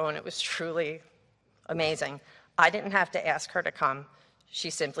kids of her own. It was truly amazing. I didn't have to ask her to come. She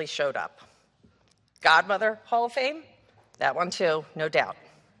simply showed up. Godmother Hall of Fame? That one too, no doubt.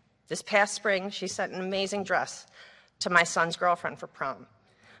 This past spring, she sent an amazing dress to my son's girlfriend for prom.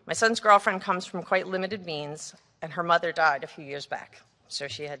 My son's girlfriend comes from quite limited means, and her mother died a few years back, so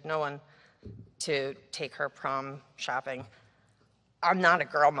she had no one to take her prom shopping. I'm not a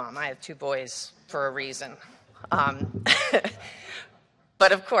girl mom. I have 2 boys for a reason.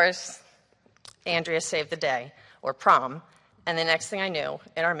 But of course, Andrea saved the day, or prom, and the next thing I knew,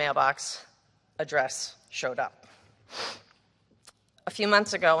 in our mailbox, a dress showed up. A A few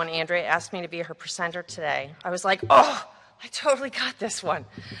months ago, when Andrea asked me to be her presenter today, I was like, oh, I totally got this one,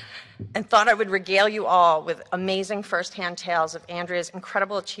 and thought I would regale you all with amazing firsthand tales of Andrea's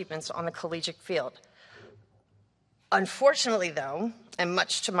incredible achievements on the collegiate field. Unfortunately, though, and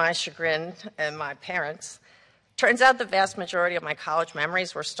much to my chagrin and my parents, turns out the vast majority of my college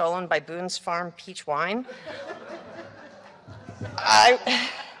memories were stolen by Boone's Farm peach wine. I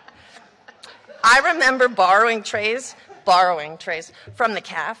remember borrowing trays from the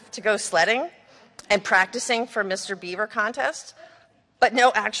calf to go sledding and practicing for Mr. Beaver contest, but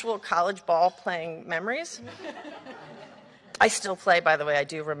no actual college ball playing memories. I still play, by the way. I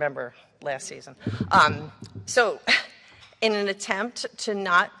do remember last season. So in an attempt to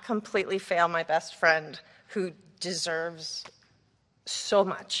not completely fail my best friend, who deserves so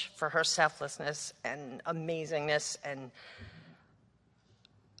much for her selflessness and amazingness, and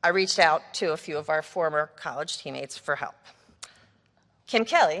I reached out to a few of our former college teammates for help. Kim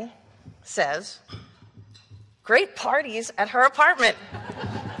Kelly says, great parties at her apartment.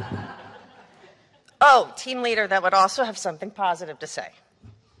 Oh, team leader that would also have something positive to say.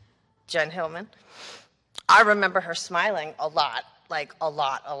 Jen Hillman. I remember her smiling a lot, like a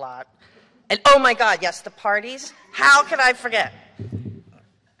lot. And oh my God, yes, the parties. How could I forget?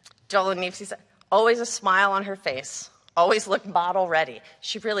 Joel Nipsey said, always a smile on her face. Always looked model ready.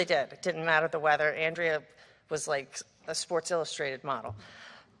 She really did. It didn't matter the weather. Andrea was like a Sports Illustrated model.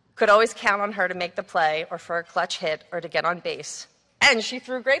 Could always count on her to make the play or for a clutch hit or to get on base. And she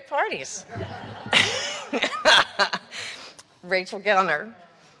threw great parties. Rachel Gellner.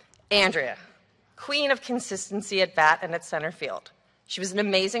 Andrea, queen of consistency at bat and at center field. She was an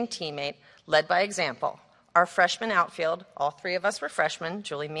amazing teammate, led by example. Our freshman outfield, all three of us were freshmen,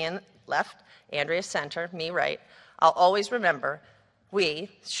 Julie Meehan left, Andrea center, me right. I'll always remember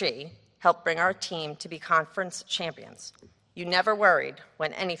she helped bring our team to be conference champions. You never worried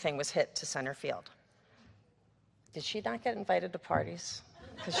when anything was hit to center field. Did she not get invited to parties?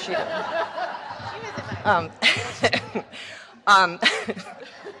 Because she didn't.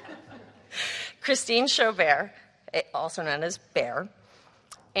 Christine Chaubert, also known as Bear.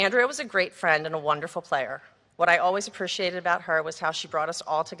 Andrea was a great friend and a wonderful player. What I always appreciated about her was how she brought us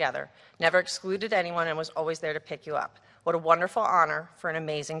all together, never excluded anyone, and was always there to pick you up. What a wonderful honor for an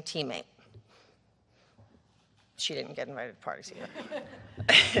amazing teammate. She didn't get invited to parties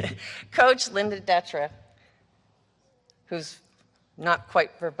either. Coach Linda Detra, who's not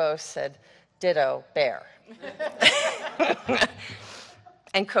quite verbose, said, ditto, Bear.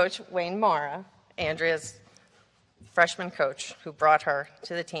 And Coach Wayne Mara, Andrea's freshman coach, who brought her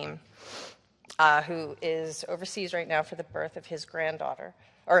to the team, who is overseas right now for the birth of his granddaughter,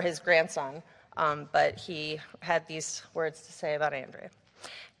 or his grandson, but he had these words to say about Andrea.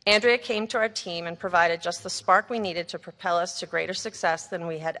 Andrea came to our team and provided just the spark we needed to propel us to greater success than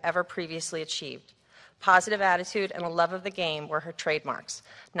we had ever previously achieved. Positive attitude and a love of the game were her trademarks,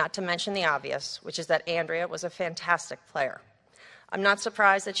 not to mention the obvious, which is that Andrea was a fantastic player. I'm not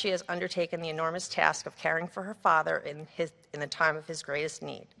surprised that she has undertaken the enormous task of caring for her father in the time of his greatest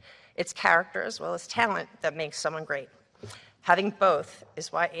need. It's character as well as talent that makes someone great. Having both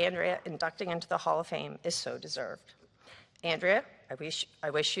is why Andrea inducting into the Hall of Fame is so deserved. Andrea, I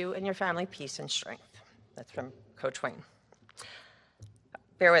wish you and your family peace and strength. That's from Coach Wayne.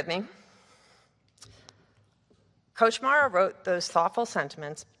 Bear with me. Coach Mara wrote those thoughtful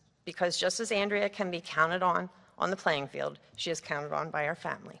sentiments because just as Andrea can be counted on the playing field, she is counted on by our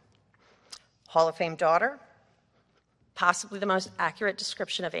family. Hall of Fame daughter, possibly the most accurate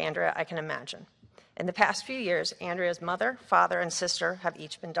description of Andrea I can imagine. In the past few years, Andrea's mother, father, and sister have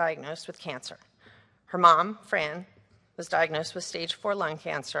each been diagnosed with cancer. Her mom, Fran, was diagnosed with stage 4 lung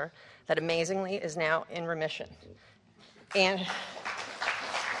cancer that amazingly is now in remission. And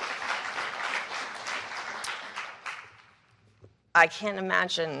I can't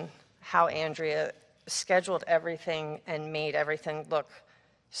imagine how Andrea scheduled everything and made everything look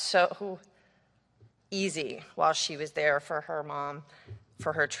so easy while she was there for her mom,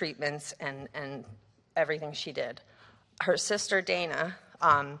 for her treatments and everything she did. Her sister, Dana,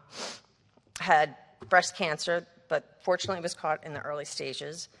 had breast cancer, but fortunately was caught in the early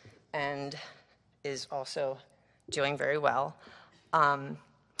stages and is also doing very well.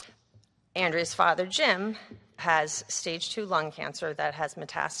 Andrea's father, Jim, has stage 2 lung cancer that has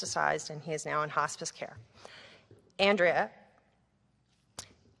metastasized, and he is now in hospice care. Andrea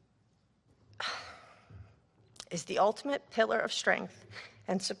is the ultimate pillar of strength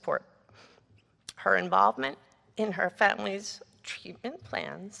and support. Her involvement in her family's treatment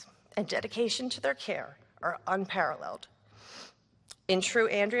plans and dedication to their care are unparalleled. In true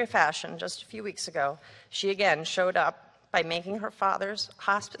Andrea fashion, just a few weeks ago, she again showed up by making her father's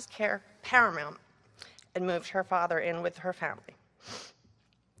hospice care paramount and moved her father in with her family.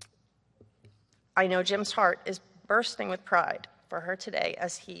 I know Jim's heart is bursting with pride for her today,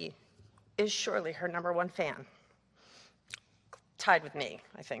 as he is surely her #1 fan. Tied with me,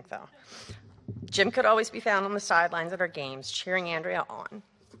 I think, though. Jim could always be found on the sidelines at our games, cheering Andrea on,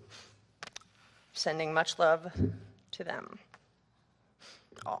 sending much love to them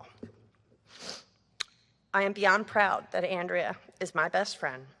all. I am beyond proud that Andrea is my best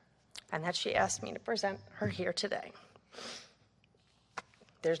friend and that she asked me to present her here today.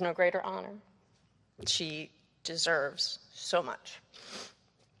 There's no greater honor. She deserves so much.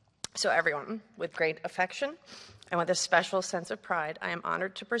 So everyone, with great affection and with a special sense of pride, I am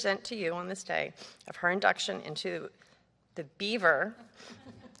honored to present to you on this day of her induction into the Beaver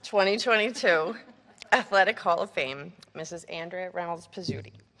 2022 Athletic Hall of Fame, Mrs. Andrea Reynolds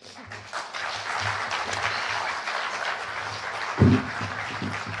Pizzuti.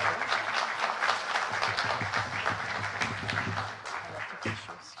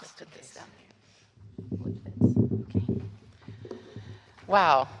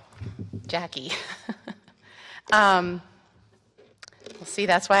 Wow, Jackie. Well, see,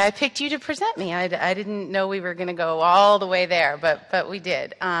 that's why I picked you to present me. I didn't know we were going to go all the way there, but we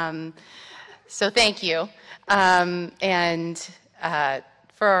did. So thank you. Well,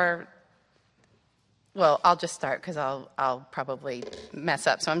 I'll just start because I'll probably mess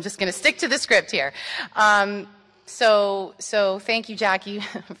up. So I'm just going to stick to the script here. So thank you, Jackie,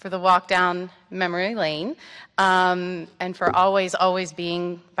 for the walk down memory lane, and for always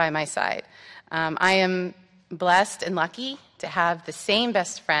being by my side. I am blessed and lucky to have the same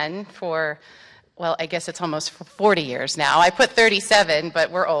best friend for, well, I guess it's almost 40 years now. I put 37, but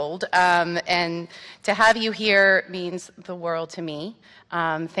we're old. And to have you here means the world to me.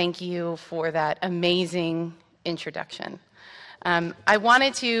 Thank you for that amazing introduction. I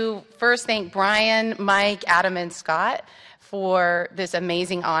wanted to first thank Brian, Mike, Adam, and Scott for this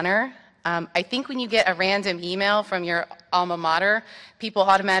amazing honor. I think when you get a random email from your alma mater, people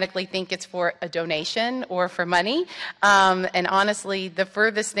automatically think it's for a donation or for money. And honestly, the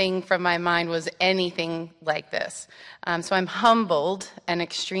furthest thing from my mind was anything like this. So I'm humbled and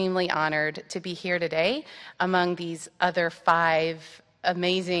extremely honored to be here today among these other 5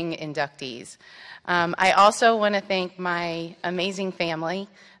 amazing inductees. I also want to thank my amazing family,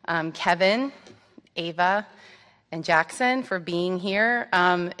 Kevin, Ava, and Jackson, for being here.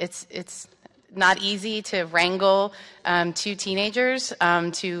 It's not easy to wrangle 2 teenagers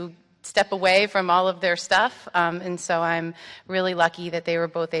to step away from all of their stuff, and so I'm really lucky that they were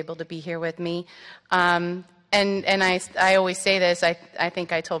both able to be here with me. And I always say this, I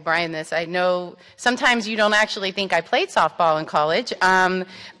think I told Brian this, I know sometimes you don't actually think I played softball in college,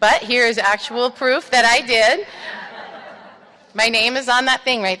 but here is actual proof that I did. My name is on that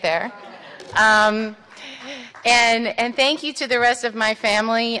thing right there. And thank you to the rest of my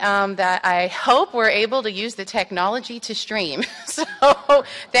family that I hope we're able to use the technology to stream. So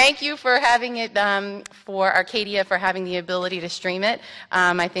thank you for having it, for Arcadia, for having the ability to stream it.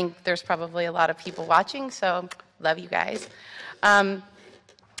 I think there's probably a lot of people watching, so love you guys.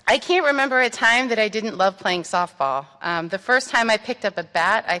 I can't remember a time that I didn't love playing softball. The first time I picked up a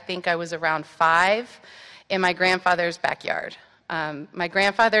bat, I think I was around 5 in my grandfather's backyard. My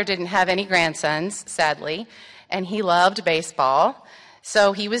grandfather didn't have any grandsons, sadly, and he loved baseball.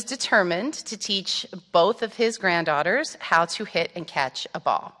 So he was determined to teach both of his granddaughters how to hit and catch a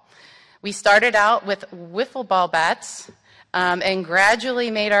ball. We started out with wiffle ball bats and gradually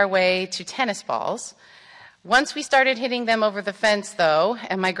made our way to tennis balls. Once we started hitting them over the fence, though,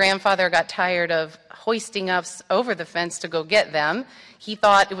 and my grandfather got tired of hoisting us over the fence to go get them, he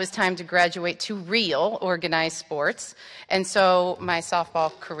thought it was time to graduate to real organized sports, and so my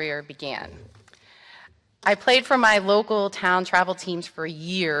softball career began. I played for my local town travel teams for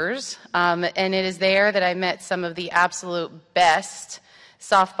years, and it is there that I met some of the absolute best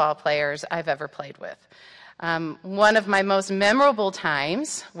softball players I've ever played with. One of my most memorable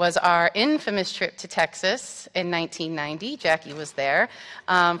times was our infamous trip to Texas in 1990. Jackie was there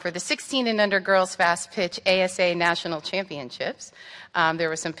for the 16 and under girls fast pitch ASA National Championships. There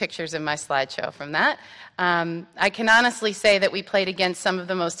were some pictures in my slideshow from that. I can honestly say that we played against some of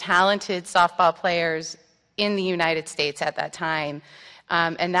the most talented softball players in the United States at that time.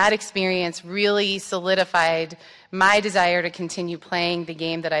 And that experience really solidified my desire to continue playing the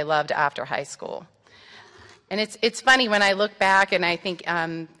game that I loved after high school. And it's funny when I look back, and I think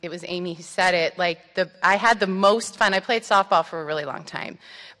it was Amy who said it, I had the most fun. I played softball for a really long time.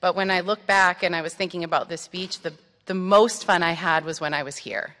 But when I look back and I was thinking about this speech, the most fun I had was when I was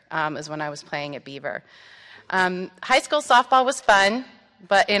here, was when I was playing at Beaver. High school softball was fun,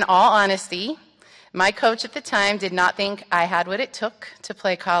 but in all honesty, my coach at the time did not think I had what it took to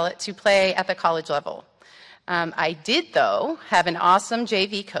play at the college level. I did, though, have an awesome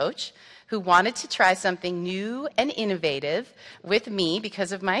JV coach who wanted to try something new and innovative with me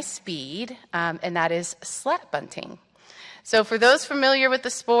because of my speed, and that is slat bunting. So for those familiar with the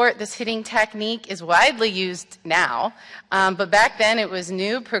sport, this hitting technique is widely used now, but back then it was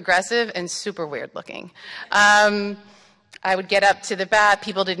new, progressive, and super weird looking. I would get up to the bat.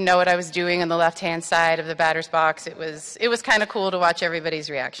 People didn't know what I was doing on the left-hand side of the batter's box. It was kind of cool to watch everybody's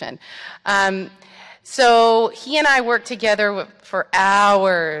reaction. So he and I worked together for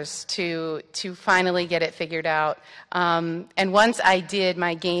hours to finally get it figured out. And once I did,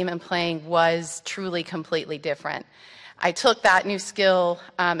 my game and playing was truly completely different. I took that new skill,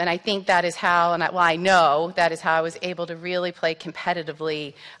 and I think that is how, I know that is how I was able to really play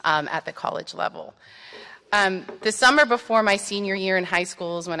competitively at the college level. The summer before my senior year in high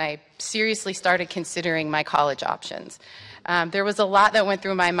school is when I seriously started considering my college options. There was a lot that went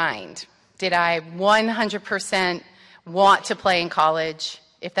through my mind. Did I 100% want to play in college?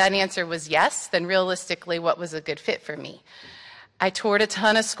 If that answer was yes, then realistically, what was a good fit for me? I toured a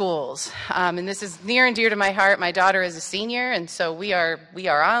ton of schools, and this is near and dear to my heart. My daughter is a senior, and so we are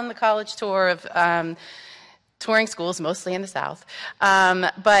on the college tour of touring schools, mostly in the South.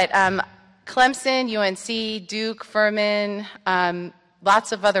 But Clemson, UNC, Duke, Furman,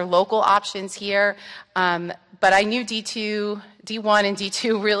 lots of other local options here. But I knew D1 and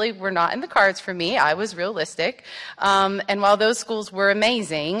D2 really were not in the cards for me. I was realistic. And while those schools were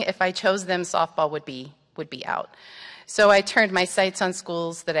amazing, if I chose them, softball would be out. So I turned my sights on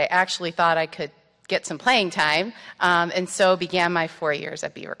schools that I actually thought I could get some playing time, and so began my 4 years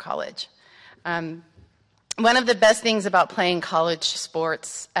at Beaver College. One of the best things about playing college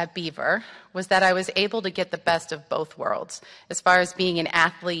sports at Beaver was that I was able to get the best of both worlds as far as being an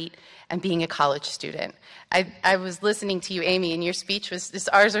athlete and being a college student. I was listening to you, Amy, and your speech was,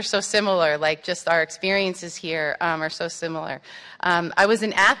 ours are so similar, like just our experiences here are so similar. I was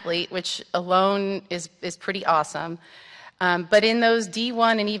an athlete, which alone is pretty awesome. But in those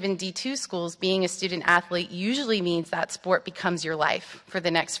D1 and even D2 schools, being a student athlete usually means that sport becomes your life for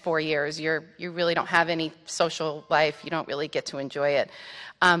the next 4 years. You really don't have any social life. You don't really get to enjoy it.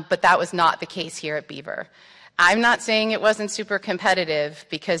 But that was not the case here at Beaver. I'm not saying it wasn't super competitive,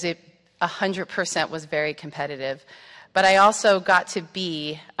 because it 100% was very competitive. But I also got to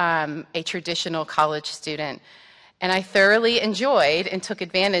be a traditional college student. And I thoroughly enjoyed and took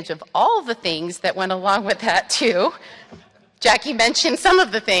advantage of all the things that went along with that, too. Jackie mentioned some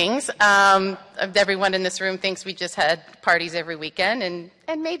of the things. Everyone in this room thinks we just had parties every weekend,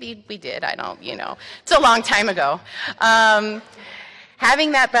 and maybe we did. I don't, It's a long time ago.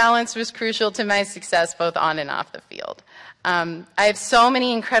 Having that balance was crucial to my success both on and off the field. I have so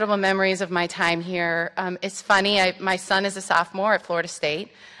many incredible memories of my time here. It's funny, my son is a sophomore at Florida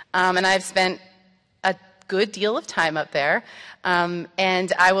State, and I've spent a good deal of time up there.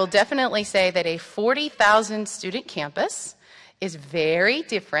 And I will definitely say that a 40,000 student campus is very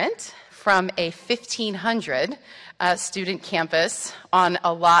different from a 1,500 student campus on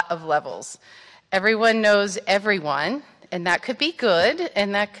a lot of levels. Everyone knows everyone, and that could be good,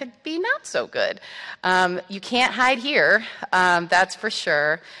 and that could be not so good. You can't hide here, that's for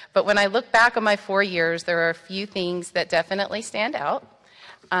sure. But when I look back on my 4 years, there are a few things that definitely stand out.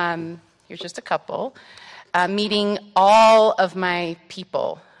 Here's just a couple. Meeting all of my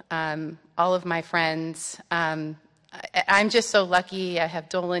people, all of my friends. I'm just so lucky. I have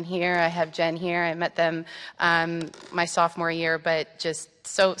Dolan here, I have Jen here. I met them my sophomore year, but just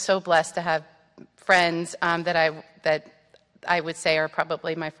so blessed to have friends that I would say are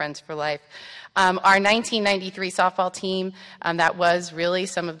probably my friends for life. Our 1993 softball team, that was really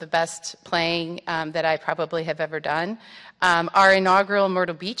some of the best playing that I probably have ever done. Our inaugural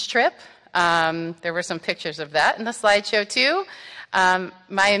Myrtle Beach trip, there were some pictures of that in the slideshow too.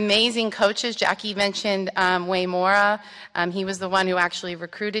 My amazing coaches, Jackie mentioned Way Mora. He was the one who actually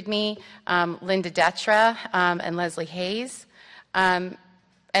recruited me, Linda Detra and Leslie Hayes. And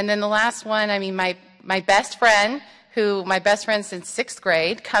then the last one, my best friend, my best friend since 6th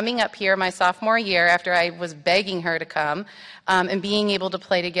grade, coming up here my sophomore year after I was begging her to come, and being able to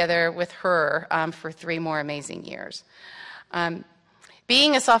play together with her for 3 more amazing years.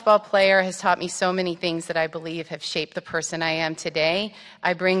 Being a softball player has taught me so many things that I believe have shaped the person I am today.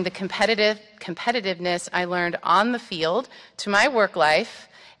 I bring the competitiveness I learned on the field to my work life,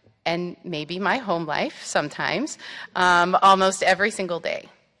 and maybe my home life sometimes, almost every single day.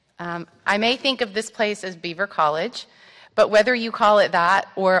 I may think of this place as Beaver College, But whether you call it that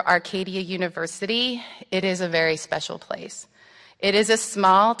or Arcadia University, it is a very special place. It is a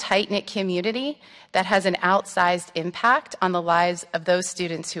small, tight-knit community that has an outsized impact on the lives of those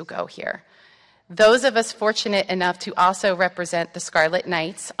students who go here. Those of us fortunate enough to also represent the Scarlet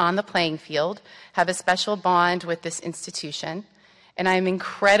Knights on the playing field have a special bond with this institution, and I am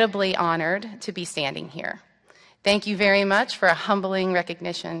incredibly honored to be standing here. Thank you very much for a humbling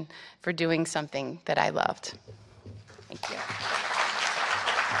recognition for doing something that I loved. Thank you.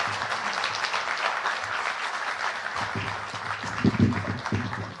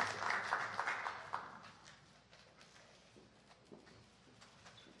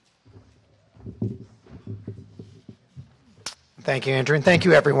 Thank you, Andrew, and thank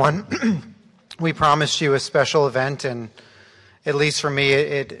you, everyone. We promised you a special event, and at least for me,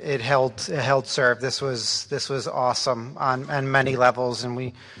 it held serve. This was awesome on many levels, and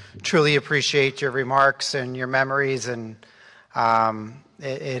we truly appreciate your remarks and your memories, and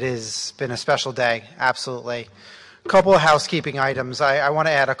it has been a special day, absolutely. A couple of housekeeping items. I want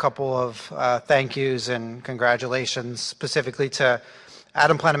to add a couple of thank yous and congratulations, specifically to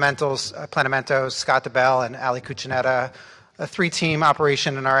Adam Planamento, Scott DeBell, and Ali Cucinetta, a three-team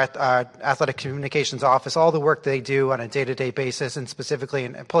operation in our athletic communications office, all the work they do on a day-to-day basis, and specifically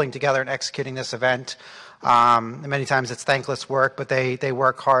in pulling together and executing this event. Many times it's thankless work, but they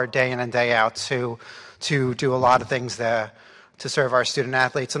work hard day in and day out to do a lot of things there to serve our student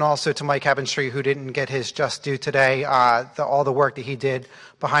athletes. And also to Mike Habenstreet, who didn't get his just due today, all the work that he did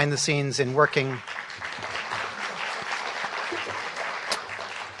behind the scenes in working.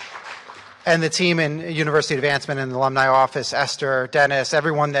 And the team in University Advancement and the Alumni Office, Esther, Dennis,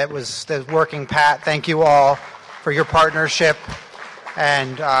 everyone that was working, Pat, thank you all for your partnership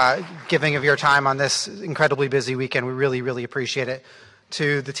and giving of your time on this incredibly busy weekend. We really, really appreciate it.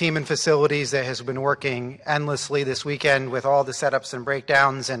 To the team in facilities that has been working endlessly this weekend with all the setups and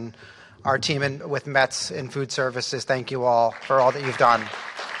breakdowns, and our team with Mets in food services, thank you all for all that you've done.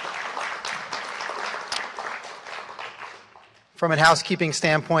 From a housekeeping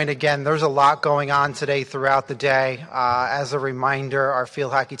standpoint, again, there's a lot going on today throughout the day. As a reminder, our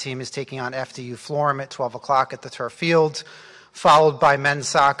field hockey team is taking on FDU Florham at 12 o'clock at the turf field, followed by men's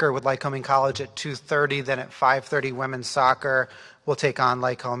soccer with Lycoming College at 2:30. Then at 5:30, women's soccer will take on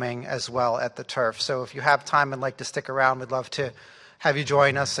Lycoming as well at the turf. So if you have time and like to stick around, we'd love to have you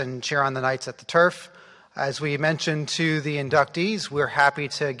join us and cheer on the Knights at the turf. As we mentioned to the inductees, we're happy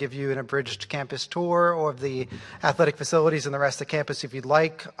to give you an abridged campus tour of the athletic facilities and the rest of campus if you'd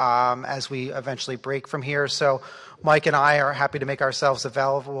like, as we eventually break from here. So Mike and I are happy to make ourselves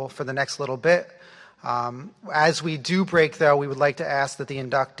available for the next little bit. As we do break, though, we would like to ask that the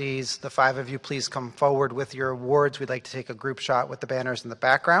inductees, the 5 of you, please come forward with your awards. We'd like to take a group shot with the banners in the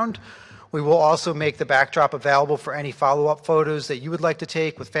background. We will also make the backdrop available for any follow-up photos that you would like to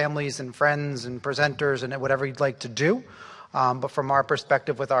take with families and friends and presenters and whatever you'd like to do. But from our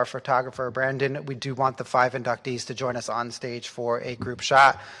perspective with our photographer, Brandon, we do want the 5 inductees to join us on stage for a group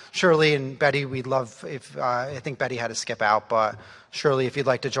shot. Shirley and Betty, we'd love if, I think Betty had to skip out, but Shirley, if you'd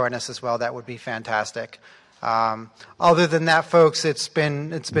like to join us as well, that would be fantastic. Other than that, folks, it's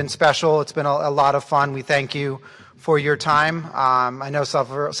been special. It's been a lot of fun. We thank you for your time. I know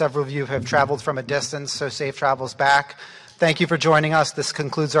several of you have traveled from a distance, so safe travels back. Thank you for joining us. This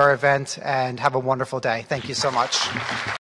concludes our event, and have a wonderful day. Thank you so much.